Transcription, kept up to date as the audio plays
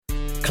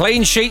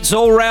Clean sheets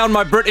all round,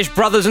 my British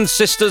brothers and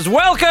sisters.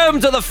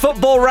 Welcome to the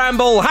Football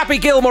Ramble. Happy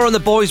Gilmore and the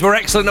boys were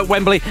excellent at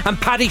Wembley, and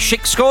Paddy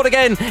Schick scored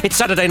again. It's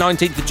Saturday,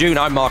 19th of June.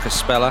 I'm Marcus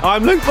Speller.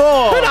 I'm Luke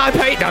Moore. And I'm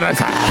Pete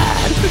Donaldson.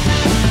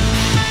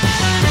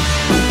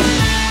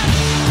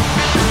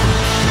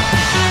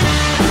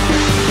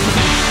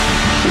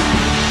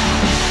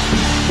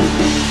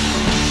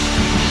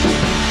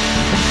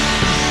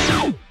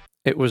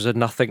 It was a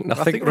nothing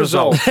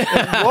result.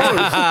 It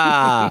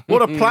was.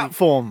 What a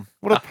platform.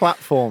 What a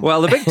platform.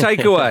 Well, the big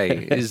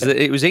takeaway is that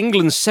it was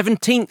England's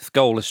 17th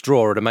goalless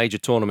draw at a major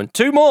tournament.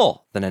 2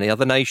 more than any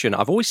other nation.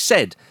 I've always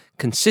said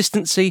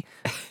consistency,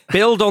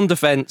 build on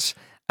defence,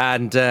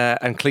 and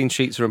clean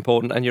sheets are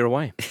important, and you're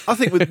away. I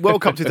think with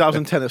World Cup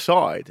 2010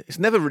 aside, it's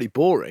never really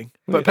boring.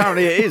 But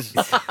apparently it is.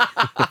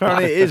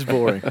 Apparently it is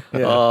boring.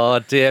 Yeah. Oh,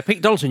 dear.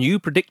 Pete Donaldson, you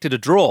predicted a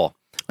draw.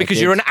 Because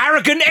you're an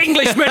arrogant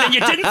Englishman and you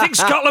didn't think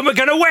Scotland were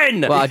going to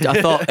win. Well,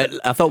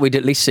 I thought we'd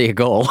at least see a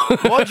goal.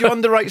 Why do you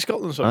underrate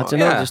Scotland so much? I don't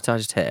know. I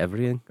just hate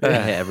everything. I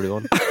hate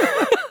everyone.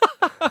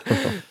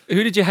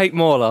 Who did you hate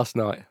more last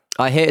night?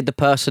 I hated the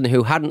person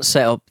who hadn't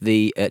set up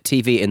the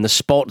TV in the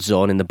sports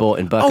zone in the boat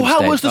in Berkhamsted. Oh,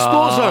 how was the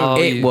sports zone?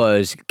 It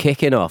was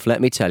kicking off, let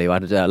me tell you. I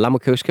had lamb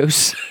with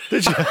couscous.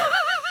 Did you?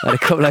 I had a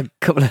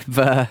couple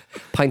of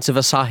pints of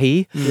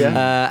Asahi.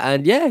 Yeah.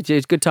 And yeah, it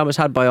was a good time was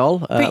had by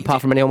all,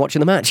 apart from anyone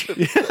watching the match.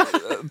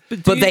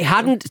 But they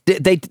hadn't.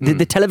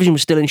 The television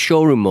was still in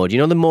showroom mode. You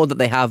know the mode that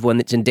they have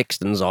when it's in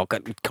Dixon's or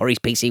Curry's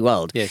PC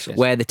World, yes.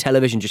 where the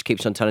television just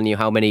keeps on telling you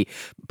how many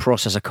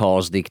processor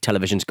cores the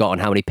television's got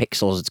and how many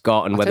pixels it's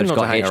got and whether it's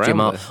got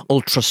HDMI,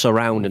 ultra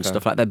surround and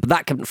stuff like that. But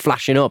that kept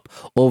flashing up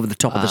over the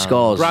top of the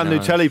scores. Brand new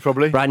telly,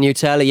 probably. Brand new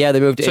telly. Yeah, they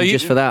moved it in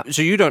just for that.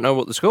 So you don't know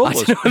what the score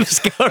was? I don't know what the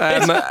score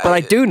is, but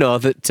I do know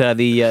that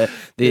the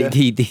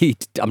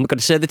I'm not going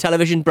to say the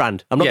television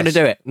brand. I'm not going to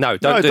do it. No,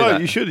 don't do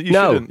that. You shouldn't.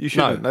 You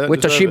shouldn't. We're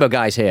Toshiba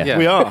guys here. Yeah.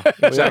 We are.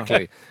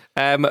 Exactly.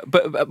 But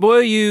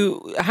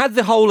had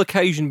the whole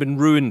occasion been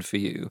ruined for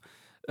you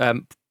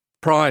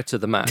prior to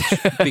the match?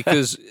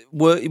 Because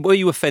were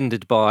you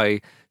offended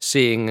by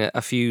seeing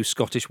a few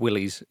Scottish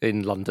willies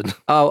in London?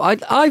 Oh,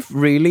 I've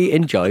really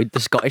enjoyed the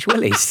Scottish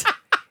willies.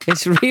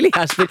 It really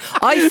has been.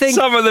 I think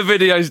some of the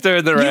videos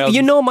doing the rounds.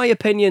 You know my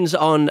opinions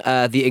on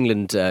the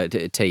England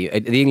team,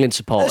 the England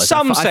supporters.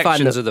 Some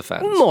sections of the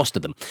fans, most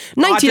of them,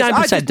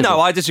 99%. No,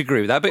 I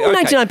disagree with that. But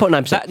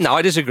 99.9%. No,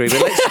 I disagree.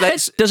 But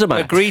let's doesn't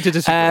matter. Agree to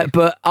disagree.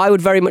 But I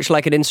would very much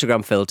like an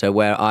Instagram filter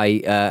where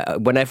I,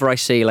 whenever I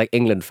see like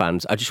England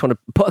fans, I just want to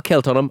put a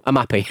kilt on them. I'm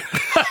happy.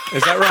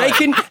 Is that right?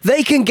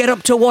 They can get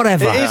up to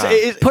whatever. It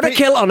is, put a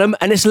kilt on them,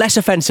 and it's less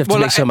offensive to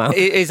me somehow.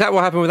 Is that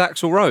what happened with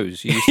Axl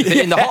Rose? You used to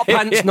be in the hot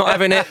pants, not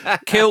having it,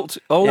 kilt.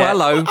 Oh,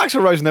 hello.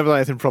 Axl Rose never done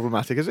anything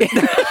problematic, has it?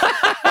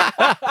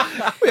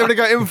 What have to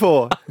go in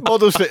for?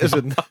 Model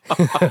citizen.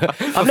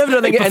 I've never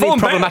done anything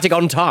problematic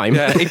on time.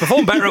 Yeah, he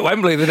performed better at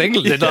Wembley than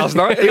England did last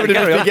night. He would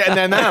have be getting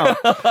there now.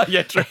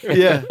 Yeah, true.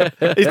 Yeah,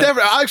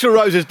 Axl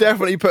Rose is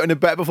definitely putting a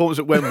better performance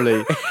at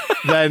Wembley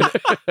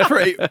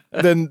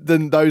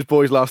than those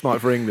boys last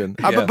night for England.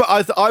 Yeah.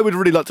 But I would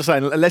really like to say,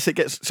 unless it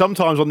gets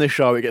sometimes on this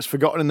show, it gets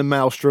forgotten in the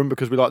maelstrom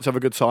because we like to have a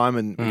good time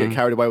and we get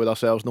carried away with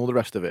ourselves and all the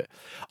rest of it.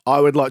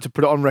 I would like to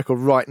put it on record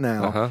right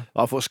now.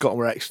 I thought Scotland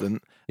were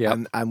excellent,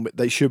 and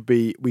they should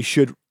be. We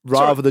should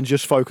rather than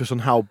just focus on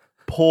how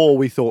poor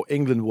we thought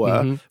England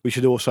were, we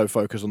should also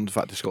focus on the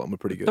fact that Scotland were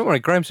pretty good. Don't worry,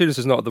 Graham Souness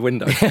is not at the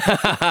window.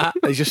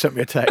 He just sent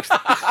me a text.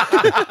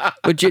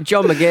 But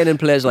John McGinn and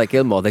players like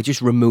Gilmore, they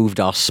just removed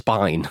our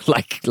spine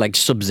like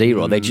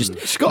Sub-Zero. They just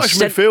Scottish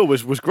midfield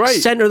was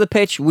great. Centre of the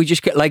pitch, we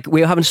just get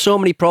we were having so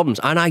many problems,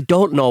 and I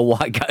don't know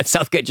why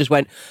Southgate just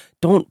went,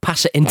 don't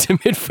pass it into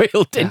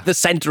midfield, into the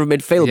centre of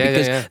midfield,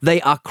 because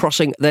they are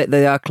crossing,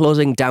 they are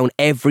closing down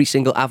every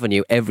single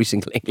avenue every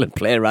single England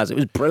player has. It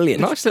was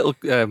brilliant. Nice little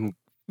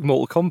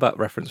Mortal Kombat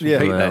reference from Pete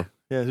there.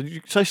 Yeah, did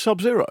you say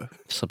Sub-Zero?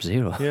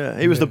 Sub-Zero. Yeah,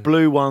 he was the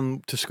blue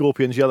one to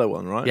Scorpion's yellow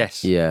one, right?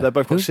 Yes. Yeah. They're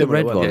both got Who's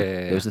similar. the red one?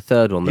 There was the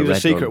third one. He was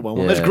a secret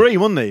one. There's green,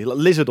 wasn't he? Like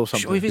lizard or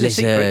something. Sure, if it's a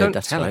secret, don't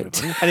that's tell right.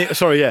 everybody.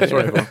 Sorry,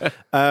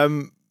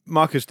 everyone.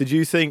 Marcus, did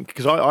you think,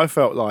 because I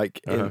felt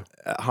like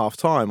at half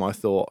time, I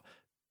thought,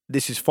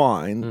 this is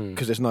fine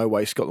because there's no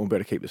way Scotland will be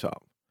able to keep this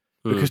up.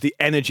 Because the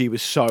energy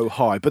was so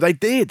high. But they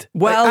did.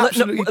 Well, they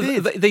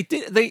absolutely did. They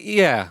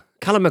did.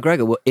 Callum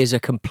McGregor is a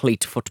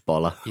complete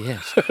footballer.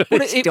 Yes.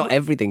 He's got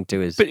everything to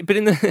his...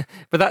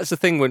 But that's the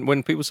thing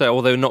when people say,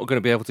 they're not going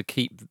to be able to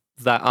keep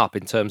that up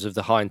in terms of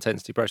the high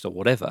intensity pressure or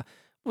whatever.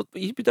 Well,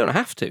 you don't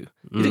have to.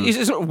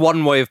 It's not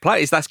one way of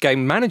play. That's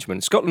game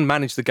management. Scotland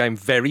managed the game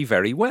very,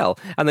 very well.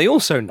 And they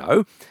also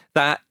know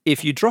that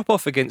if you drop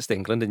off against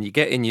England and you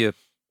get in your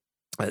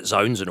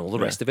zones and all the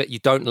rest of it, you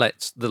don't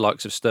let the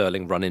likes of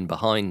Sterling run in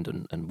behind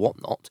and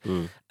whatnot,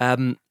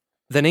 then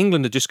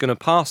England are just going to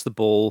pass the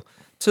ball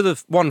to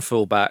the one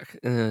fullback.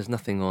 There's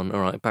nothing on.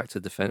 All right, back to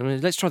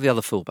defence. Let's try the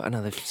other fullback.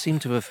 No, they seem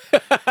to have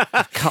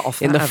cut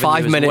off in the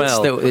 5 minutes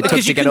that it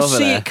took to get over there. You can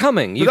see it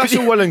coming. But that's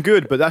all well and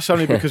good, but that's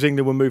only because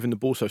England were moving the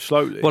ball so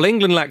slowly. Well,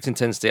 England lacked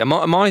intensity.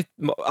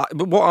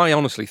 What I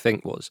honestly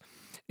think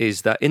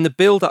is that in the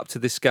build up to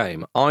this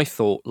game, I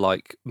thought,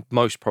 like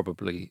most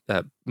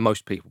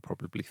people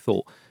probably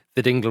thought,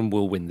 that England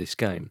will win this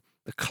game.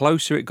 The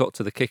closer it got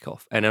to the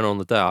kickoff, and then on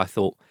the day, I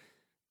think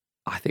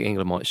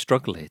England might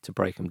struggle here to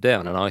break them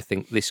down, and I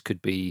think this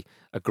could be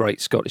a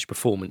great Scottish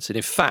performance. And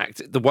in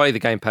fact, the way the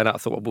game panned out, I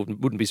thought it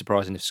wouldn't be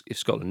surprising if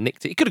Scotland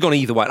nicked it. It could have gone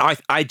either way.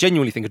 I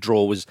genuinely think a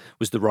draw was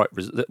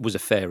a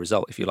fair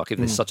result, if you like, if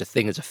there's such a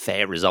thing as a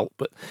fair result.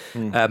 But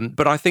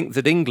I think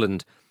that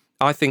England,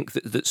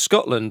 that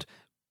Scotland,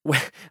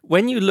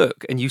 when you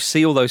look and you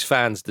see all those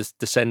fans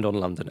descend on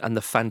London and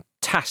the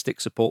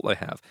fantastic support they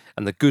have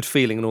and the good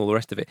feeling and all the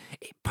rest of it,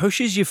 it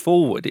pushes you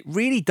forward. It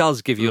really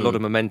does give you a lot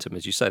of momentum,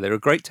 as you say. They're a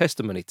great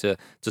testimony to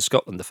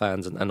Scotland, the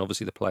fans, and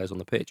obviously the players on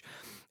the pitch.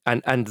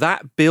 And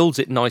that builds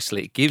it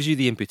nicely. It gives you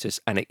the impetus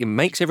and it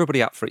makes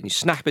everybody up for it, and you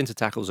snap into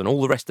tackles and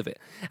all the rest of it.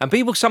 And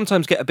people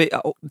sometimes get a bit,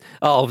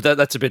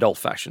 that's a bit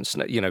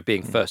old-fashioned,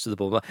 being first to the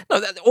ball.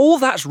 No, all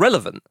that's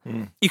relevant.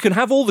 You can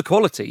have all the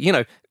quality,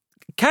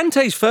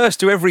 Kante's first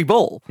to every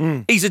ball.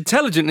 He's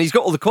intelligent and he's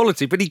got all the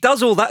quality, but he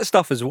does all that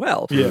stuff as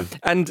well. Yeah.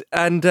 And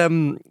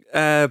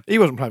he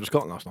wasn't playing for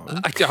Scotland last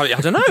night. I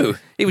don't know.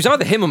 It was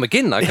either him or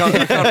McGinn. I can't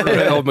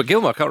remember, or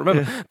McGilmore. I can't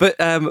remember.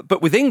 Yeah.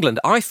 But with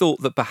England, I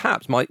thought that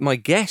perhaps my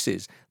guess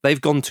is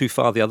they've gone too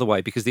far the other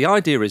way, because the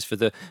idea is for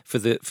the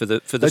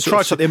they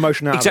try to take the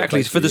emotion out. Exactly.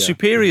 Of it, for the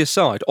superior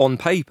side on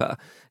paper,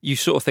 you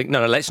sort of think,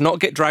 no, let's not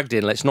get dragged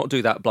in, let's not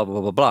do that, blah, blah,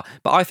 blah, blah, blah.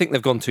 But I think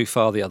they've gone too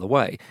far the other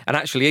way. And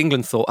actually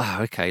England thought,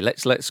 okay,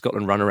 let's let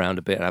Scotland run around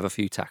a bit and have a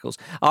few tackles.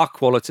 Our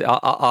quality,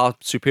 our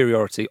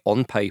superiority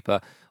on paper,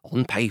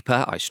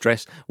 I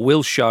stress,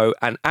 will show.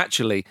 And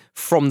actually,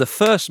 from the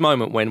first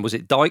moment when, was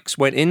it Dykes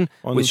went in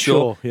with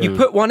Shaw? Yeah. You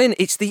put one in,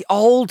 it's the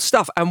old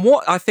stuff. And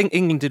what I think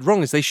England did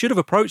wrong is they should have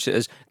approached it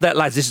as,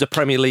 lads, this is a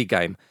Premier League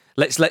game.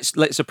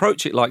 Let's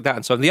approach it like that.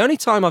 And so the only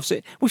time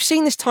we've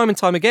seen this time and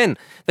time again.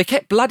 They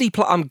kept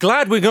I'm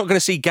glad we're not going to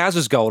see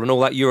Gazza's goal and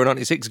all that Euro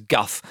 96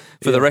 guff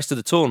for the rest of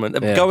the tournament.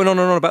 Going on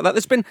and on about that.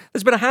 There's been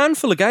a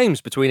handful of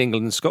games between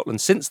England and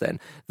Scotland since then.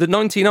 The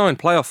 99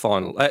 playoff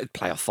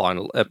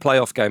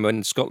game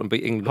when Scotland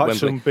beat England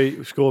at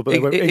Wembley. Scored, but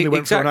England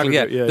went for an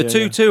aggregate. Yeah. The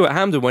 2-2 at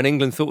Hampden when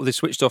England thought they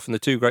switched off, and the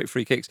two great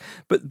free kicks.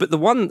 But the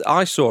one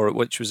I saw,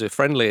 which was a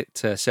friendly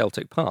at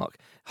Celtic Park,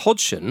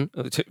 Hodgson,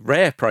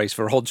 rare praise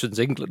for Hodgson's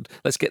England.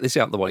 Let's get this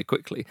out of the way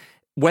quickly.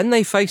 When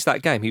they faced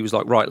that game, he was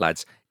like, right,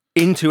 lads,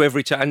 into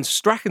every and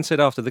Strachan said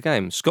after the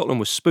game, Scotland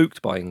was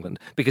spooked by England,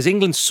 because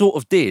England sort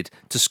of did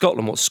to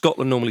Scotland what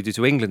Scotland normally do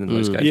to England in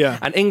those games. Yeah.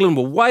 And England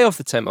were way off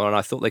the tempo, and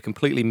I thought they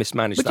completely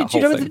mismanaged that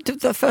whole thing.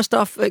 The first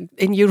half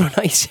in Euro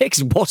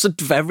 96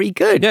 wasn't very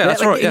good. Yeah,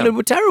 that's right. England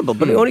were terrible,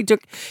 but it only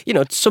took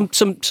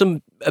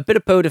a bit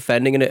of poor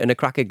defending and a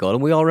cracking goal,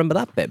 and we all remember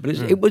that bit. But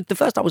it was the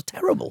first half was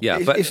terrible. Yeah,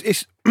 but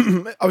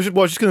I was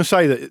just going to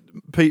say that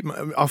Pete.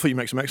 I thought you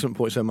make some excellent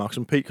points there, Marcus,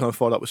 and Pete kind of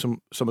followed up with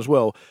some as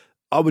well.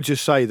 I would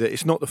just say that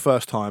it's not the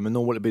first time, and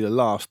nor will it be the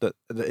last, that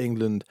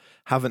England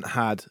have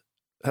had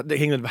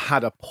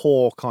a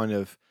poor kind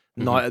of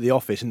night at the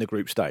office in the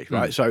group stage,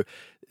 right? So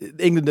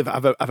England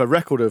have a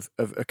record of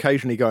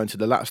occasionally going to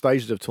the latter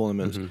stages of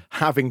tournaments,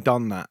 having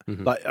done that.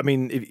 Like, I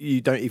mean,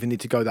 you don't even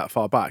need to go that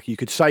far back. You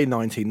could say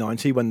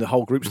 1990, when the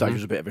whole group stage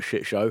was a bit of a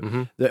shit show.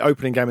 The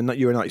opening game in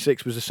Euro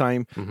 96 was the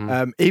same.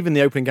 Even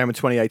the opening game in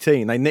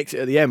 2018, they nicked it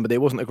at the end, but it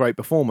wasn't a great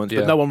performance.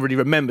 But no one really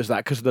remembers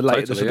that because of the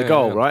lateness of the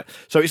goal, right?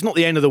 So it's not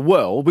the end of the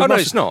world. No,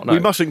 it's not. No. We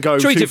mustn't go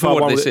treat too it for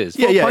far. what this is.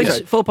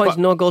 4 points,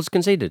 no goals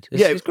conceded.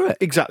 It's great.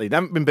 Exactly. They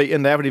haven't been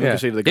beaten. They haven't even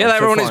conceded a goal. Yeah,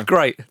 everyone is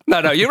great.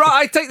 No, you're right.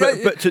 I take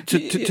that.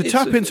 But to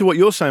tap into what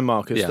you're saying,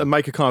 Marcus, and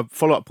make a kind of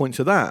follow-up point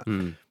to that,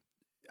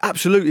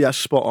 absolutely, that's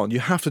spot on. You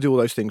have to do all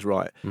those things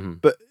right.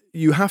 But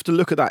you have to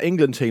look at that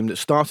England team that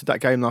started that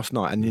game last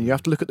night, and then you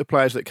have to look at the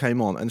players that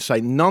came on and say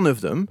none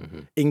of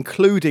them,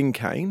 including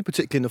Kane,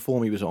 particularly in the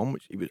form he was on,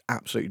 which he was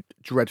absolutely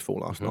dreadful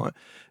last night,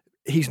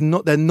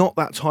 they're not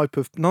that type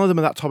of, none of them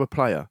are that type of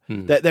player.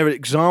 They're an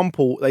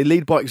example, they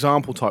lead by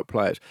example type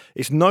players.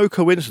 It's no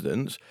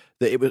coincidence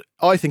that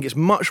I think it's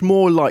much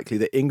more likely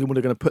that England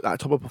were going to put that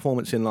type of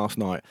performance in last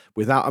night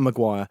without a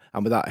Maguire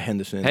and without a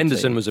Henderson.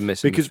 Henderson was a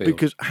miss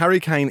because Harry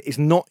Kane is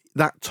not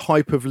that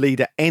type of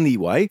leader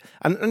anyway.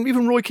 And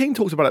even Roy Keane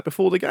talked about it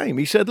before the game.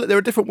 He said, look, there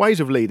are different ways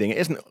of leading. It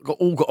isn't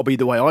all got to be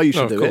the way I used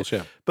to do it.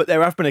 Yeah. But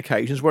there have been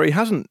occasions where he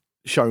hasn't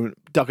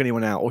dug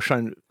anyone out or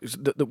shown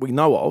that we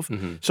know of.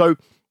 So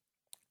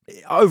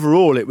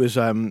overall, it was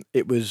a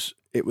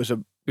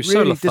really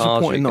so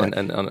disappointing night,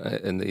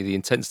 and the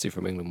intensity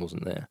from England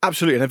wasn't there.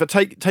 Absolutely, and if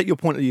I take your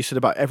point that you said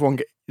about in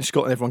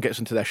Scotland, everyone gets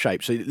into their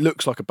shape, so it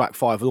looks like a back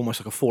five with almost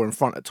like a four in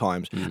front at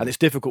times, and it's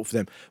difficult for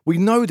them. We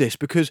know this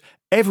because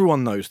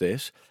everyone knows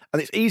this,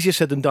 and it's easier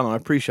said than done. I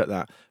appreciate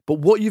that, but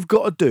what you've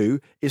got to do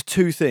is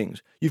two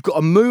things. You've got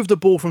to move the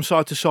ball from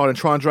side to side and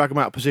try and drag them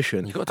out of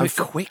position. You've got to do it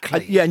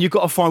quickly. And you've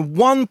got to find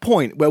one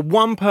point where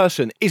one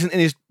person isn't in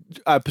his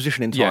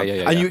position in time,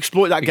 and you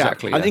exploit that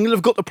gap. And England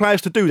have got the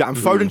players to do that, and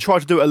Foden tried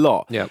to do it a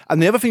lot.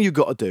 And the other thing you've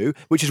got to do,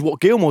 which is what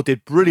Gilmore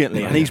did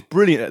brilliantly, and he's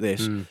brilliant at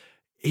this,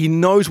 He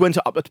knows when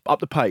to up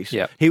the pace.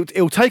 Yeah.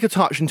 He'll take a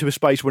touch into a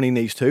space when he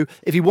needs to.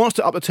 If he wants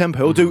to up the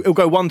tempo, he'll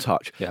go one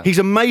touch. Yeah. He's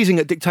amazing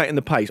at dictating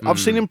the pace. I've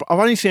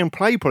only seen him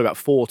play probably about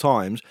 4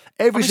 times.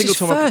 Every single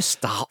time. First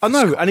start. I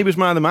know, and he was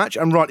man of the match,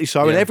 and rightly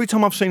so. Yeah. And every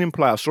time I've seen him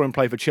play, I saw him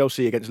play for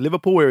Chelsea against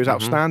Liverpool, where he was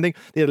outstanding.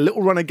 He had a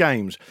little run of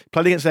games.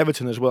 Played against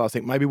Everton as well, I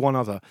think, maybe one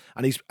other.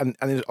 And he's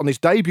on his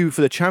debut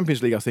for the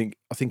Champions League, I think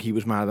he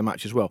was man of the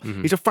match as well.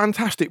 He's a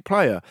fantastic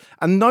player,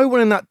 and no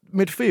one in that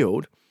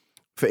midfield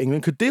for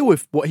England could deal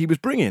with what he was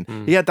bringing.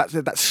 He had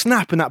that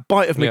snap and that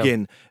bite of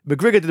McGinn.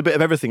 McGregor did a bit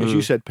of everything, as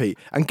you said, Pete.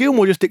 And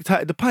Gilmour just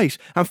dictated the pace.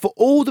 And for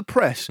all the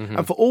press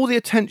and for all the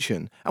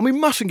attention, and we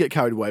mustn't get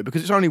carried away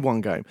because it's only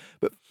one game,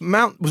 but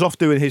Mount was off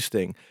doing his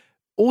thing.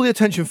 All the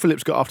attention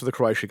Phillips got after the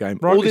Croatia game,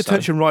 all the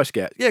attention Rice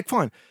get, yeah,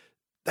 fine.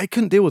 They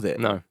couldn't deal with it.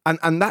 No.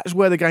 And that's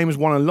where the game was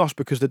won and lost,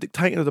 because the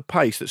dictating of the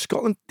pace that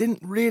Scotland didn't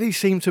really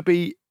seem to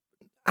be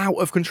out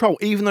of control,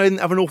 even though they didn't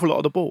have an awful lot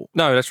of the ball.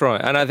 No, that's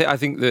right. And I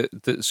think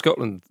that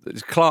Scotland,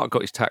 Clark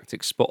got his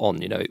tactics spot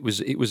on. You know, it was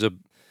a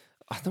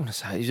I don't want to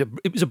say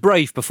it was a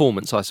brave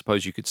performance, I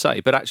suppose you could say,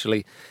 but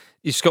actually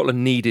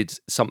Scotland needed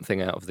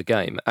something out of the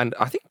game. And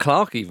I think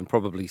Clark even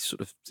probably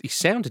he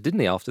sounded, didn't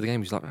he, after the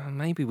game? He was like,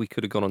 maybe we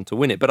could have gone on to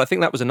win it. But I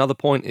think that was another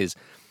point, is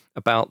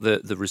about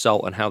the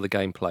result and how the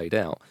game played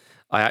out.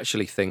 I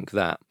actually think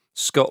that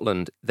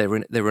Scotland, they're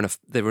in a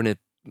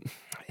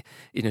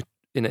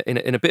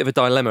bit of a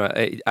dilemma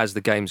as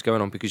the game's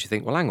going on, because you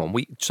think, well, hang on,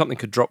 something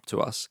could drop to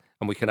us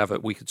and we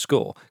could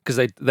score,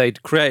 because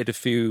they'd created a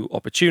few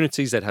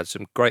opportunities, they'd had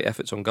some great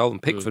efforts on goal,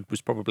 and Pickford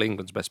was probably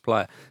England's best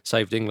player,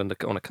 saved England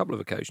on a couple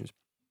of occasions.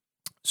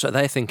 So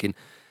they're thinking,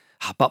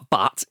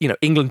 but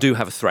England do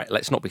have a threat.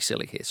 Let's not be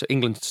silly here. So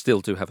England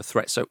still do have a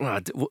threat. So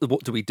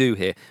what do we do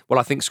here? Well,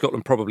 I think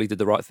Scotland probably did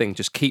the right thing.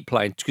 Just keep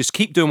playing. Just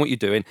keep doing what you're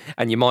doing,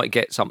 and you might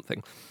get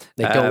something.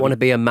 They don't want to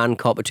be a man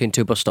caught between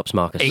two bus stops,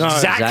 Marcus.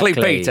 Exactly,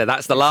 Peter.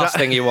 That's the last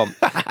thing you want.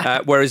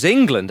 Whereas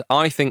England,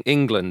 I think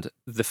England,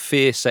 the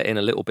fear set in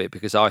a little bit,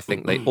 because I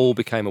think they all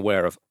became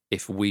aware of,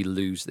 if we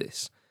lose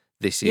this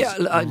is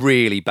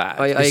really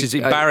bad. This is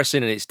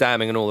embarrassing, and it's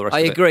damning, and all the rest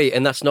of it. I agree,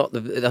 and that's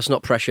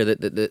not pressure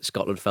that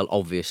Scotland felt,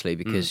 obviously,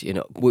 because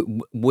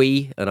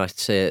we, and I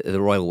say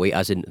the royal we,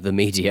 as in the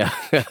media,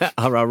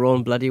 are our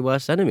own bloody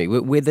worst enemy.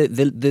 We're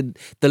the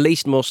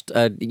least most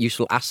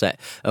useful asset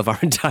of our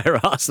entire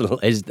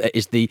arsenal is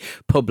the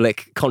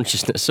public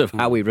consciousness of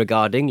how we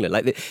regard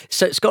England.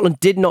 So Scotland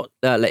did not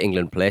let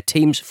England play.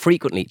 Teams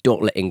frequently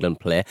don't let England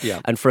play,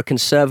 and for a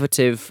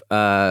conservative,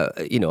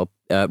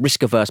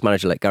 risk-averse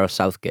manager like Gareth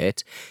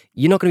Southgate,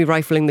 you're not going to be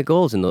rifling the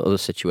goals in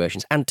those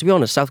situations. And to be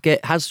honest,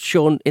 Southgate has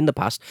shown in the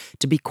past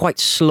to be quite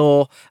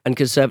slow and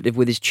conservative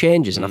with his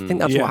changes, and I think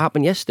that's what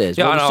happened yesterday.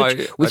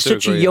 With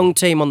such a young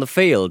team on the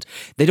field,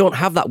 they don't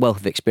have that wealth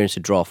of experience to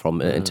draw from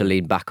and to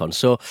lean back on.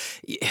 So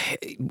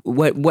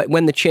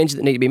when the changes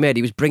that need to be made,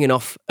 he was bringing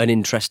off an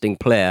interesting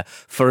player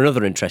for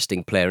another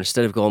interesting player,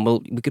 instead of going,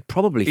 well, we could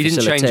probably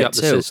facilitate. He didn't change up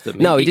the system.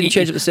 No, he didn't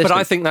change up the system. But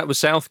I think that was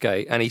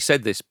Southgate, and he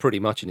said this pretty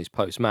much in his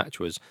post-match,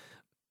 was,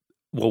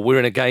 well, we're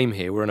in a game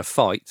here, we're in a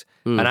fight,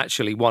 and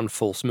actually one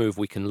false move,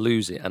 we can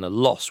lose it, and a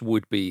loss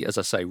would be, as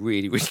I say,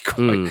 really,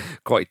 really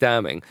quite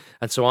damning.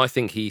 And so I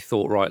think he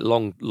thought, right,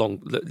 long,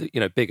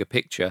 bigger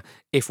picture,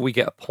 if we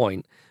get a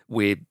point,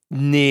 we're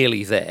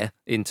nearly there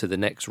into the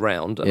next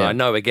round. And I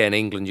know, again,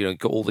 England,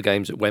 got all the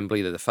games at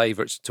Wembley, they're the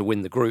favourites to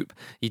win the group.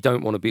 You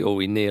don't want to be,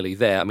 we're nearly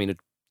there. I mean,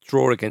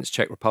 draw against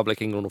Czech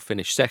Republic, England will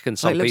finish second.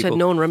 Some people said,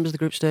 no one remembers the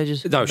group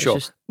stages. No, sure.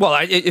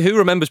 Well, who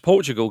remembers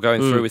Portugal going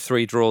through with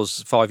 3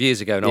 draws 5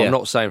 years ago? No, I'm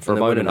not saying for a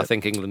moment I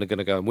think England are going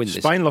to go and win this.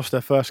 Spain lost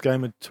their first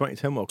game in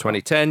 2010 World Cup.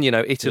 2010,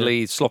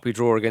 Italy sloppy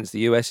draw against the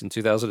US in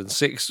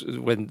 2006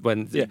 when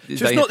so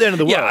it's not the end of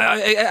the world.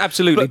 Yeah,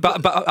 absolutely.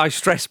 But I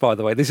stress, by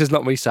the way, this is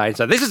not me saying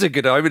so. This is a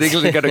good omen.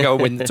 England are going to go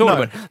and win the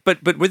tournament. No.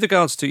 But with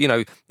regards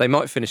to they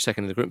might finish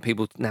second in the group.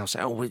 People now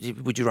say,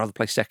 would you rather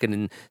play second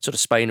in sort of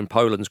Spain and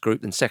Poland's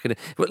group than second?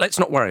 But let's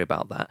not worry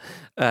about that.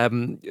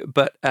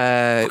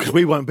 Because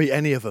we won't beat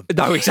any of them.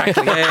 No,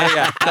 exactly.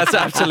 Yeah. That's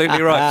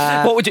absolutely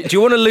right. What do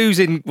you want to lose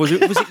in? Would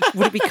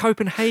it be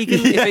Copenhagen?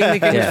 If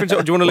England gets different,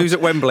 or do you want to lose at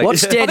Wembley? What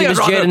stadium is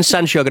Jadon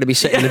Sancho going to be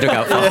sitting in the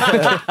dugout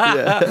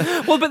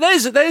for? Well, but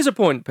there's a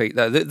point, Pete.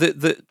 Though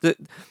that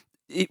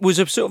it was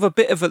a sort of a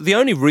bit of the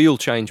only real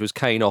change was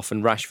Kane off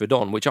and Rashford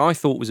on, which I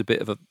thought was a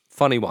bit of a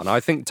funny one. I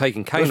think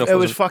taking Kane off... It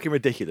was fucking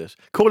ridiculous.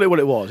 Call it what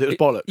it was. It was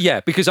bollocks. Yeah,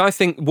 because I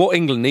think what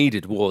England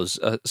needed was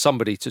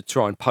somebody to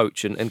try and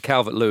poach, and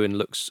Calvert-Lewin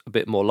looks a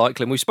bit more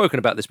likely. And we've spoken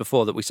about this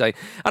before, that we say,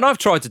 and I've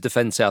tried to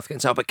defend Southgate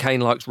and say, but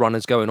Kane likes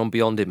runners going on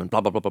beyond him and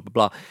blah, blah, blah, blah,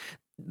 blah, blah.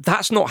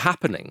 That's not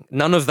happening.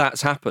 None of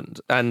that's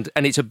happened. And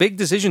it's a big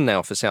decision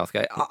now for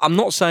Southgate. I'm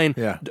not saying...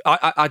 Yeah.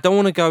 I don't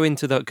want to go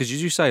into that, because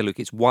as you say, look,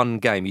 it's one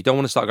game. You don't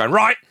want to start going,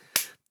 right...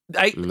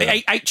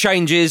 Eight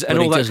changes and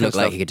all that. It does look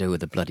like he could do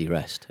with the bloody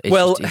rest. He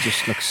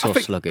just looks so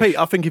sluggish. Pete,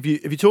 I think if you're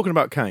talking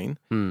about Kane,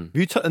 if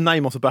you take the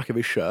name off the back of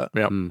his shirt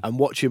and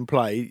watch him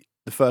play,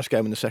 the first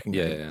game and the second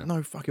game. Yeah.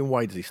 No fucking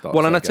way does he start.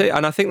 Well, and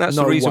I think that's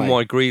the reason way.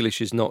 why Grealish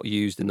is not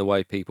used in the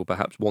way people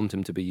perhaps want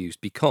him to be used.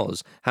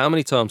 Because how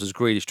many times is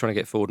Grealish trying to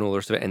get forward and all the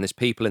rest of it, and there's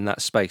people in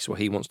that space where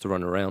he wants to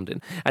run around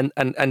in,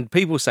 and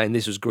people saying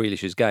this was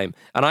Grealish's game,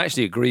 and I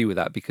actually agree with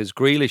that because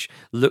Grealish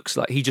looks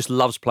like he just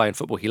loves playing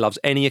football. He loves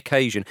any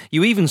occasion.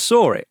 You even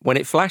saw it when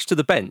it flashed to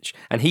the bench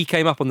and he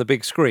came up on the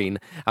big screen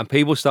and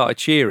people started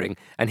cheering,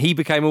 and he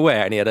became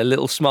aware and he had a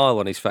little smile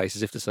on his face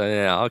as if to say,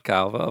 "Yeah, okay,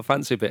 I'll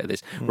fancy a bit of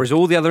this." Whereas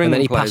all the other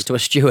England players, passed to a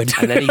steward.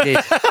 And then he did.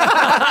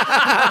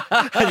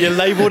 And you're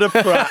labelled a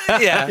prat.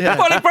 Yeah.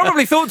 Well, he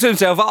probably thought to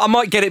himself, I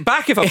might get it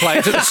back if I play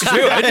it to the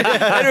steward.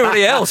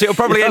 Everybody else, it'll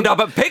probably end up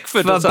at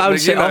Pickford or something.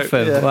 Bounce it off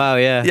him. Yeah. Wow,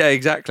 yeah. Yeah,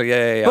 exactly.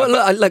 Yeah.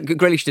 But look,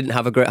 Grealish didn't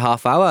have a great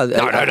half hour.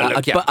 No,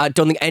 But I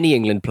don't think any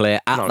England player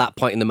at that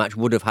point in the match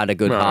would have had a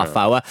good half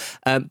hour.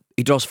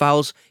 He draws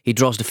fouls, he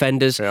draws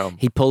defenders,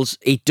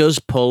 he does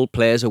pull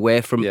players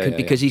away from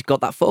because he's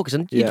got that focus.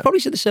 And you'd probably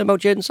say the same about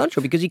Jadon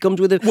Sancho because he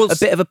comes with a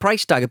bit of a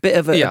price tag, a bit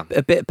of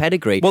a bit of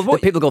pedigree. Well,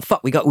 people go,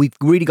 fuck, we've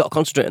really got to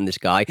concentrate on this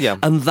guy,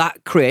 and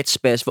that creates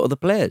space for other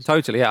players.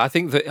 Totally, yeah. I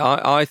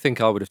think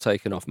I would have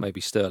taken off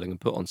maybe Sterling and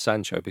put on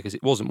Sancho because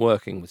it wasn't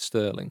working with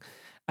Sterling.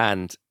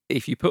 And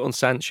if you put on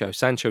Sancho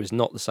is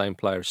not the same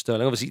player as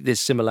Sterling. Obviously, there's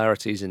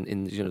similarities in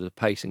the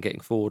pace and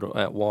getting forward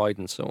out wide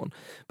and so on.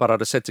 But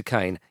I'd have said to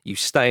Kane, you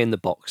stay in the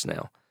box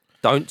now.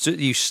 Don't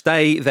you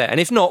stay there? And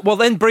if not, well,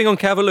 then bring on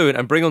Calvert-Lewin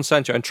and bring on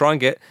Sancho and try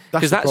and get.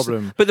 That's the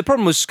problem. But the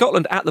problem was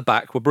Scotland at the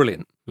back were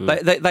brilliant.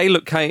 They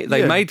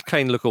made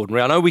Kane look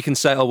ordinary. I know we can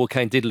say, oh well,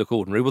 Kane did look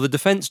ordinary. Well, the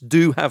defence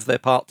do have their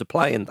part to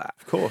play in that,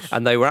 of course,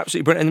 and they were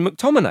absolutely brilliant. And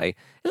McTominay,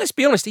 let's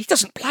be honest, he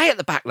doesn't play at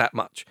the back that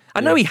much.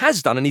 I know he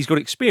has done, and he's got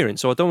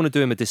experience, so I don't want to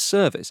do him a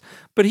disservice.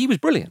 But he was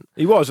brilliant.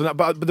 He was,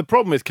 but the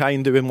problem with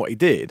Kane doing what he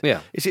did,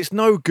 is it's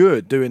no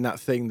good doing that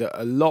thing that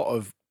a lot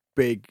of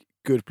big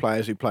good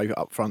players who play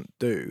up front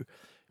do.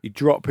 You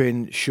drop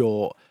in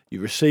short, you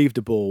receive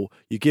the ball,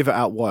 you give it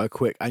out wide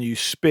quick, and you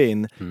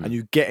spin, and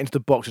you get into the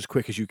box as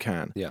quick as you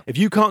can. Yeah. If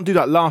you can't do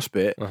that last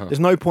bit, there's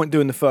no point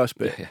doing the first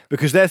bit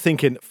because they're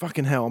thinking,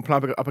 fucking hell, I'm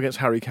playing up against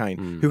Harry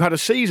Kane, who had a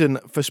season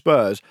for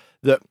Spurs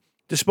that,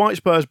 despite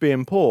Spurs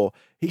being poor,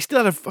 he still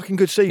had a fucking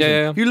good season.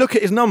 If you look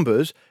at his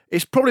numbers,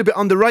 it's probably a bit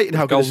underrated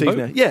how good a season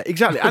is. Yeah,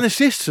 exactly. And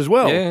assists as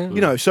well.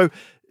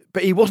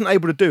 But he wasn't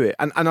able to do it.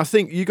 And I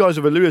think you guys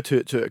have alluded to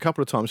it a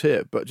couple of times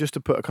here, but just to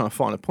put a kind of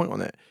finer point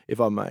on it,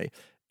 if I may,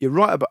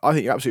 I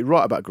think you're absolutely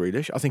right about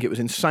Grealish. I think it was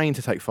insane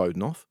to take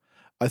Foden off.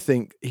 I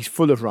think he's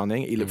full of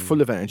running. He looked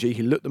full of energy.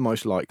 He looked the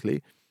most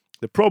likely.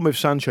 The problem with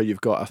Sancho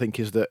you've got, I think,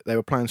 is that they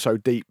were playing so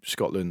deep,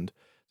 Scotland.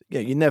 Yeah,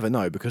 you never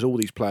know because all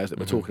these players that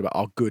we're talking about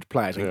are good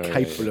players and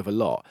capable of a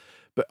lot.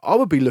 But I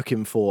would be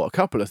looking for a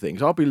couple of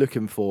things. I'll be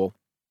looking for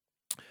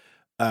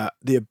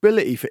the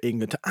ability for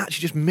England to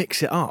actually just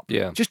mix it up.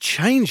 Yeah. Just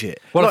change it.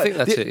 Well, I think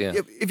that's it, yeah.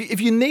 If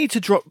you need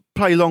to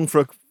play long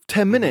for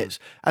 10 minutes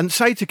and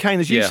say to Kane,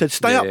 as you said,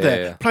 stay up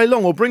there, play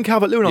long, or bring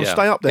Calvert-Lewin on,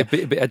 stay up there.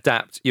 A bit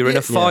adapt. You're in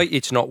a fight,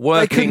 it's not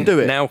working. They couldn't do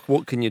it. Now,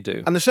 what can you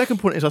do? And the second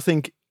point is, I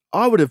think,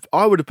 I would have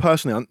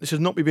personally, this is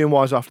not me being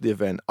wise after the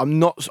event. I'm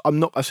not,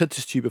 I said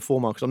this to you before,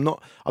 Marcus, I'm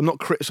not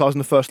criticising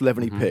the first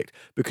 11 he picked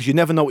because you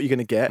never know what you're going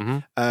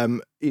to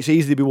get. It's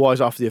easy to be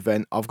wise after the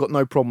event. I've got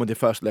no problem with the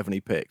first 11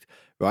 he picked,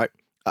 right?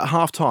 At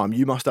half-time,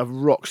 you must have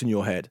rocks in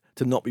your head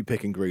to not be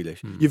picking Grealish.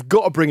 You've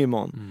got to bring him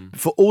on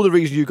for all the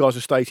reasons you guys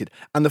have stated.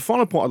 And the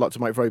final point I'd like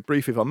to make very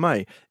briefly, if I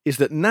may, is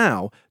that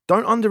now,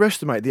 don't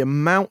underestimate the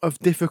amount of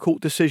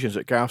difficult decisions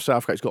that Gareth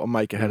Southgate's got to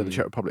make ahead of the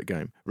Czech Republic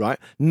game, right?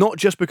 Not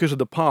just because of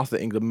the path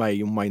that England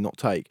may or may not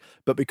take,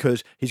 but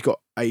because he's got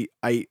a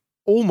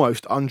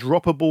almost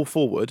undroppable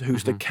forward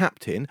who's the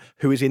captain,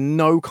 who is in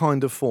no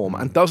kind of form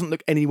and doesn't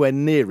look anywhere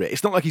near it.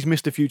 It's not like he's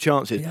missed a few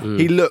chances.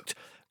 He looked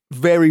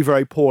very,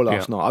 very poor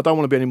last night. I don't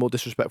want to be any more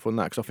disrespectful than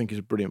that because I think he's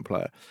a brilliant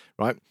player,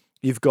 right?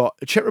 You've got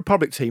a Czech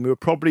Republic team who are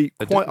probably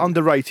quite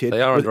underrated.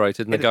 They are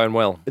underrated and they're going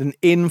well. An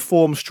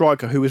in-form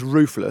striker who is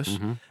ruthless.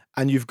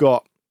 And you've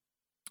got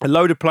a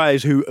load of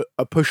players who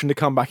are pushing to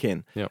come back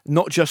in,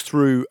 not just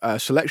through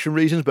selection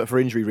reasons, but for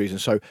injury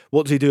reasons. So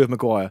what does he do with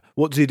Maguire?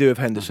 What does he do with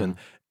Henderson?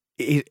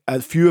 A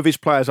few of his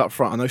players up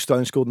front, I know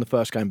Sterling scored in the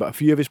first game, but a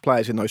few of his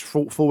players in those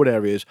forward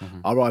areas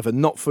are either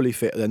not fully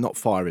fit or they're not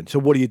firing. So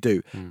what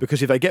do?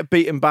 Because if they get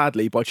beaten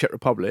badly by Czech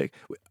Republic,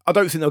 I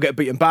don't think they'll get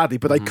beaten badly,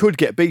 but they could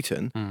get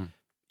beaten.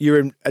 You're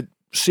in a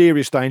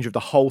serious danger of the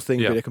whole thing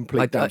being a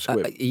complete damn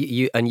squib.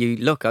 You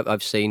look,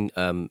 I've seen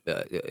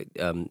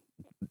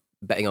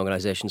betting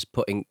organisations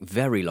putting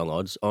very long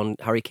odds on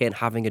Harry Kane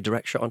having a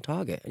direct shot on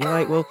target. And you're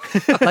like,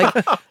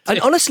 well, and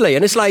honestly,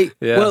 and it's like,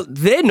 well,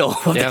 they know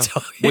what they're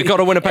talking. We've got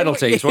to win a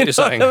penalty, is what you're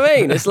saying. What I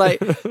mean, it's like,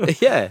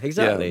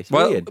 exactly. It's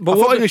weird. But I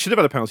thought England should have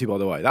had a penalty, by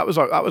the way. That was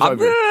over.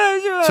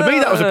 To me,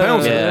 that was a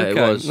penalty. Yeah, it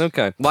was.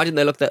 Okay. Why didn't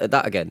they look at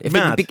that again?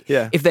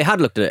 If they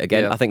had looked at it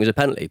again, I think it was a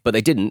penalty, but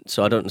they didn't,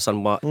 so I don't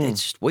understand why.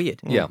 It's just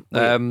weird. Yeah.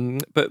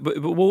 But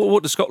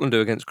what does Scotland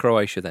do against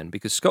Croatia then?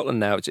 Because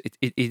Scotland now,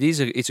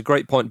 it's a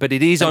great point, but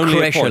it is only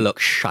Croatia a point.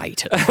 Looks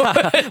shite. Well,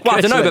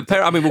 I don't know,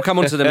 but we'll come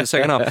on to them in the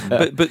second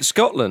half. But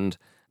Scotland,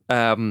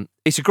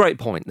 It's a great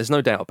point. There's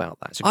no doubt about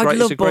that. I'd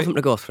love both of them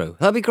to go through.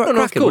 That'd be great,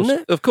 cracking,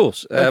 wouldn't it? Of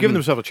course. They've given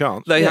themselves a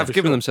chance. They have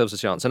given themselves a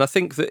chance. And I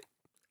think that,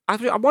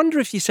 I wonder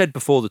if you said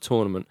before the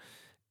tournament,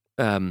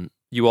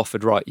 you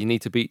offered, right, you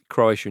need to beat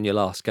Croatia in your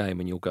last game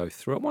and you'll go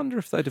through. I wonder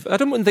if they'd have, I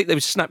don't think they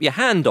would snap your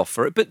hand off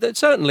for it, but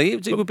certainly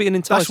it would be an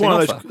enticing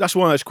offer. That's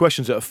one of those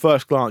questions that at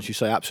first glance you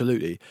say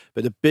absolutely,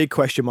 but the big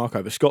question mark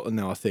over Scotland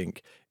now, I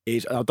think,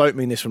 is, and I don't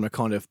mean this from a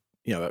kind of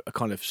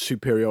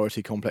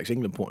superiority complex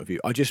England point of view.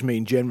 I just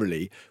mean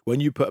generally, when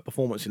you put a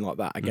performance in like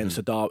that against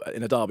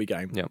in a derby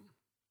game,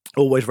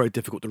 always very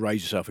difficult to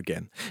raise yourself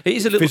again. It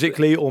is a little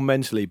physically or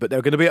mentally, but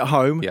they're going to be at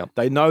home. Yeah.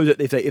 They know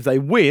that if they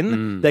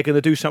win, they're going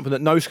to do something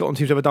that no Scotland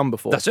team's ever done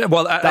before. That's it.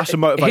 Well, that's a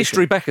motivation.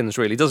 History beckons,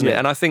 really, doesn't it?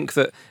 And I think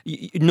that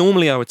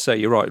normally I would say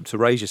you're right to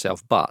raise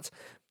yourself, but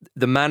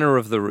the manner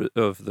of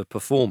the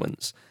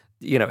performance,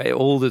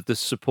 all the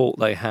support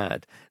they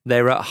had,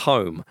 they're at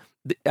home.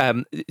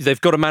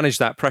 They've got to manage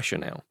that pressure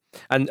now.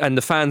 And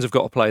the fans have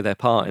got to play their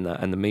part in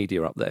that, and the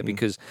media up there,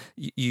 because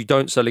you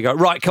don't suddenly go,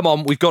 right, come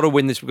on, we've got to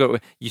win this.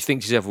 You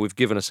think to yourself, we've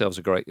given ourselves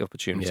a great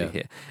opportunity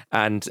here.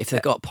 And if they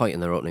got a point in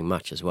their opening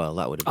match as well,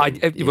 that would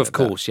have been... of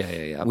course,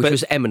 yeah. Which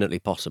was eminently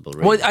possible,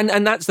 really. Well,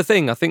 and that's the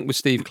thing. I think with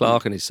Steve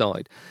Clarke and his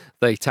side,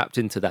 they tapped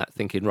into that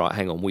thinking, right,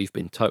 hang on, we've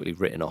been totally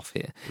written off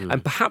here.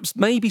 And perhaps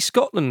maybe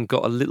Scotland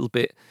got a little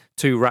bit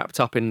too wrapped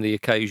up in the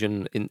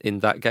occasion in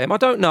that game. I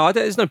don't know.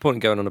 There's no point in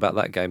going on about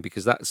that game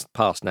because that's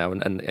past now.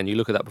 And you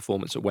look at that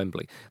performance at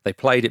Wembley. They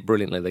played it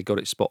brilliantly. They got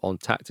it spot on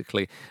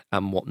tactically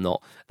and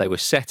whatnot. They were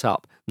set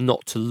up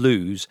not to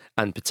lose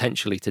and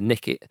potentially to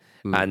nick it.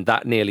 And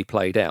that nearly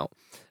played out.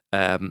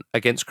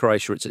 Against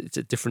Croatia, it's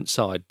a different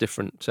side,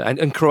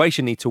 and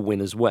Croatia need to win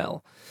as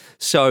well.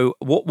 So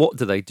what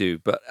do they do?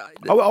 But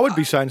I would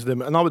be saying to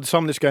them, and I would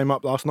sum this game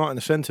up last night in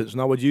a sentence, and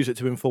I would use it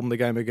to inform the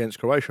game against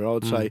Croatia. I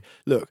would say,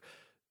 look,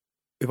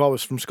 if I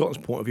was from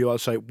Scotland's point of view, I'd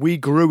say we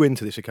grew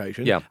into this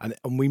occasion and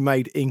we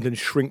made England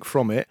shrink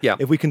from it. Yeah.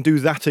 If we can do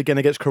that again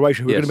against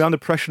Croatia, who are going to be under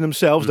pressure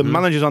themselves, the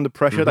manager's under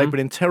pressure, they've been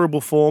in terrible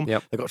form,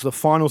 they got to the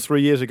final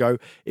 3 years ago.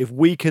 If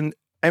we can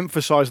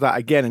emphasise that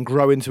again and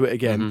grow into it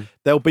again,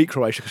 they'll beat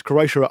Croatia, because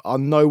Croatia are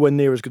nowhere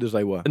near as good as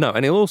they were. No,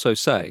 and he'll also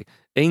say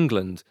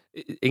England's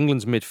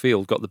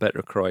midfield got the better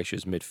of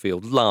Croatia's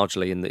midfield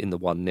largely in the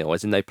 1-0,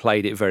 as in they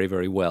played it very,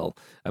 very well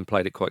and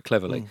played it quite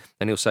cleverly.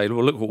 And he'll say,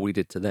 well, look what we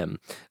did to them.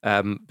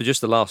 But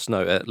just the last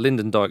note,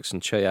 Lyndon Dykes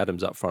and Che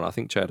Adams up front. I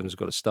think Che Adams has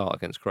got to start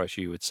against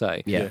Croatia, you would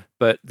say. Yeah.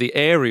 But the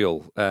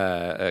aerial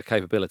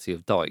capability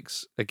of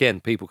Dykes, again,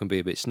 people can be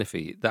a bit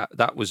sniffy.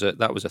 That was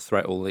a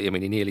threat. He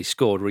nearly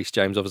scored. Reece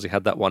James obviously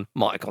had that one.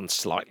 Might have gone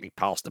slightly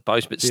past the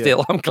post, but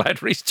still, I'm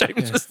glad Reece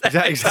James was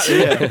there. Exactly.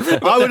 Yeah.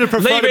 I would have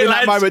preferred in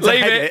that moment to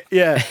head it.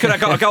 Yeah. Could I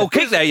got a goal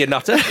kick there, you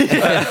nutter?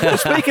 Well,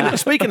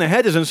 speaking of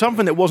headers, and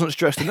something that wasn't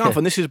stressed enough,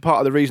 and this is part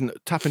of the reason,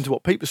 tap into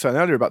what Pete was saying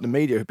earlier about the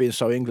media being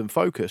so England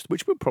focused,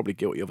 which we're probably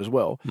guilty of as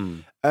well.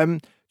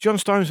 John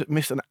Stones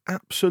missed an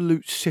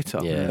absolute sitter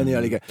in the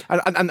early game,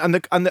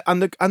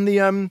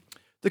 and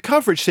the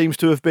coverage seems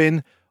to have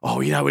been,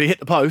 when he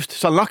hit the post,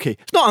 it's unlucky.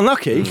 It's not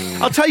unlucky.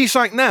 I'll tell you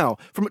something now.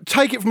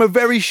 Take it from a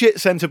very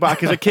shit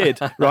centre-back as a kid,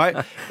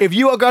 right? If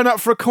you are going up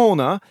for a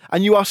corner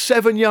and you are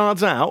 7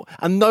 yards out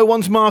and no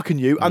one's marking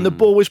you and the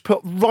ball is put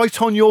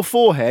right on your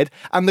forehead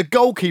and the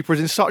goalkeeper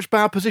is in such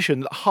bad position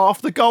that half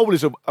the goal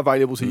is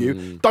available to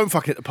you, don't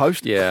fucking hit the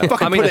post. Yeah.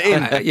 Fucking put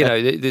it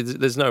in.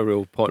 There's no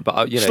real point.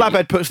 But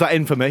Slabhead puts that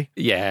in for me.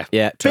 Yeah.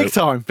 Big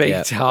time.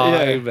 Big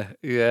time.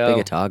 Yeah.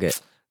 Bigger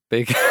target.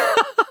 Big.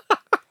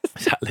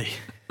 Exactly.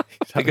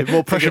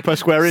 More pressure per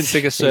square inch.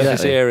 Bigger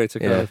surface area to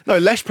go. No,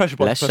 less pressure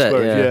per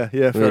square inch.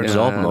 Yeah, fair enough.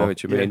 I know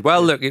what you mean. Yeah.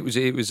 Well, look, it was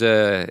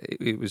a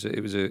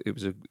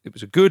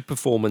good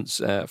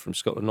performance from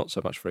Scotland, not so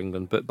much for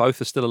England, but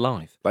both are still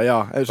alive. They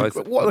are.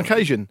 What an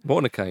occasion! What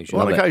an occasion!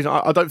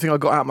 I don't think I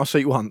got out of my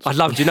seat once. I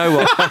loved. You know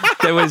what?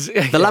 There was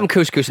the lamb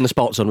couscous in the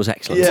Sports Zone was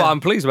excellent. Well, I'm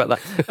pleased about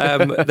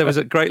that. There was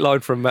a great line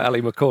from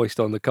Ali McCoist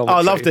on the commentary.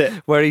 I loved it.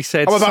 Where he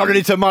said, "I'm about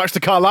ready to march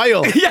to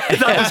Carlisle." Yeah,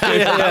 that was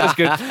good. That was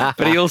good.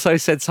 But he also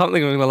said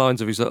something along the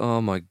lines of, he's like, "Oh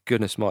my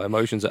goodness, my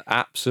emotions are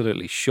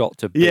absolutely shot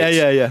to bits."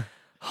 Yeah.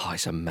 Oh,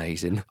 it's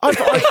amazing. It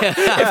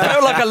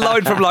felt like a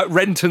line from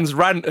Renton's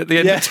rant at the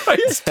end of Train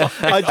Stop.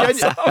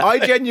 I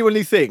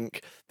genuinely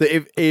think that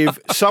if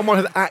someone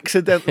had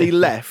accidentally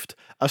left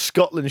a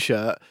Scotland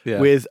shirt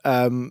with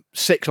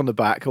 6 on the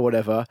back or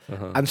whatever,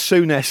 and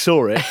Souness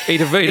saw it, he'd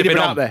have been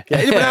out there. Yeah,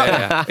 he'd have been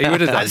out there. He would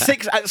have done.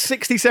 At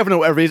 67 or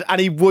whatever it is, and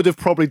he would have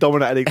probably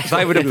dominated.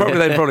 They'd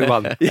probably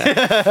won.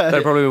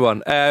 They'd probably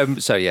won.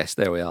 So yes,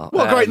 there we are.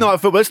 What a great night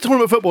of football. It's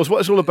tournament football. It's what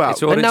it's all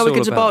about. And now we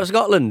can support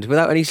Scotland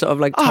without any sort of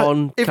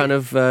torn kind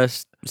of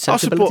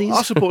sensibilities.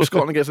 I support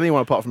Scotland against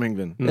anyone apart from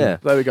England. Yeah,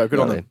 there we go. Good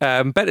on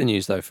them. Better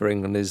news though for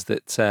England is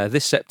that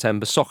this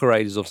September Soccer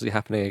Aid is obviously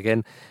happening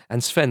again,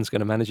 and Sven's going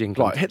to manage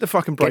England. Right, hit the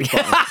fucking brake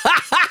button.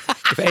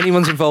 If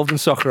anyone's involved in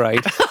Soccer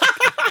Aid,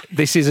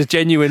 this is a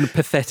genuine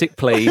pathetic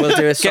plea. We'll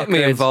do a Get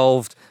me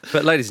involved.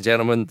 But ladies and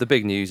gentlemen, the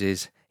big news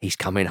is he's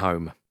coming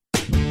home.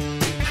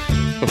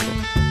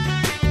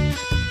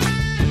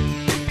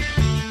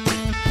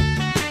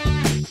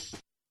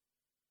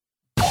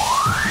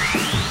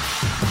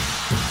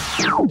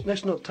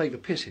 Let's not take the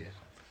piss here.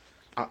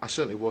 I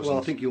certainly wasn't.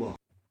 Well, I think you are.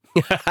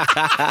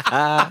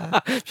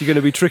 If you're going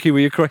to be tricky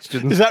with your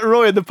questions. Is that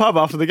Roy in the pub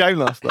after the game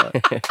last night?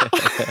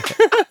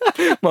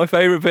 My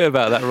favourite bit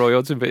about that Roy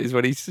Hodgson bit is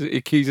when he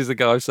accuses the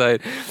guy of saying,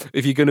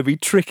 if you're going to be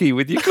tricky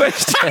with your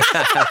questions.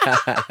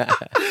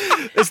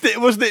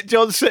 Wasn't it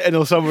John Sitton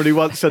or somebody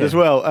once said as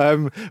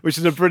well, which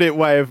is a brilliant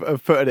way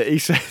of putting it. He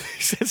said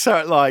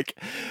something like,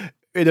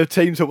 in a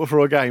team talk before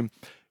a game,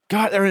 go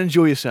out there and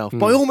enjoy yourself.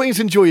 By all means,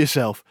 enjoy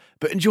yourself,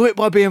 but enjoy it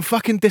by being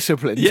fucking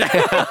disciplined. Yeah.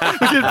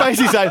 Which is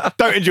basically saying,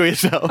 don't enjoy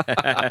yourself.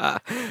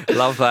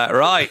 Love that.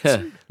 Right.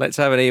 Let's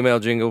have an email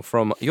jingle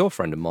from your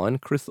friend of mine,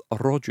 Chris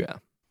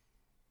Roger.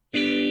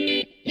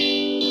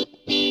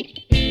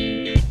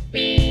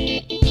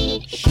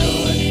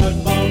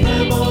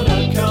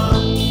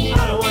 ShowItFootballRamble.com.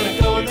 I don't want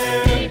to go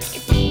there,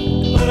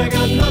 but I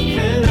got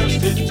nothing else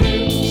to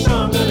do, so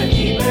I'm gonna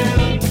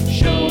email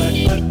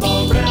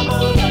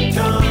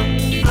ShowItFootballRamble.com.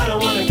 I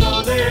don't want to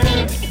go there,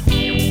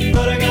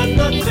 but I got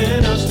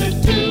nothing else to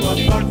do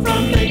apart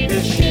from make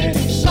this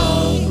shitty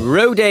song.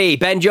 Rudy,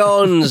 Ben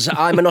Jones.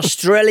 I'm an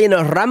Australian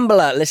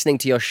rambler listening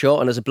to your show,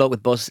 and as a bloke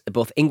with both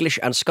English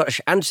and Scottish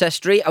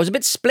ancestry, I was a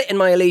bit split in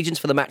my allegiance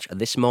for the match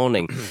this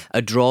morning.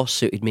 A draw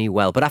suited me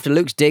well, but after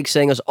Luke's dig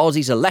saying us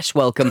Aussies are less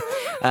welcome,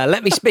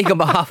 let me speak on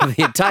behalf of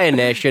the entire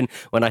nation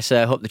when I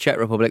say I hope the Czech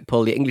Republic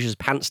pull the English's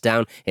pants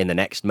down in the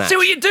next match. See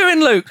what you're doing,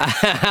 Luke.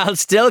 I'll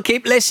still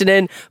keep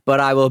listening, but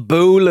I will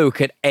boo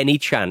Luke at any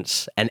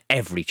chance and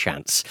every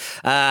chance.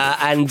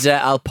 And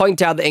I'll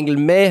point out that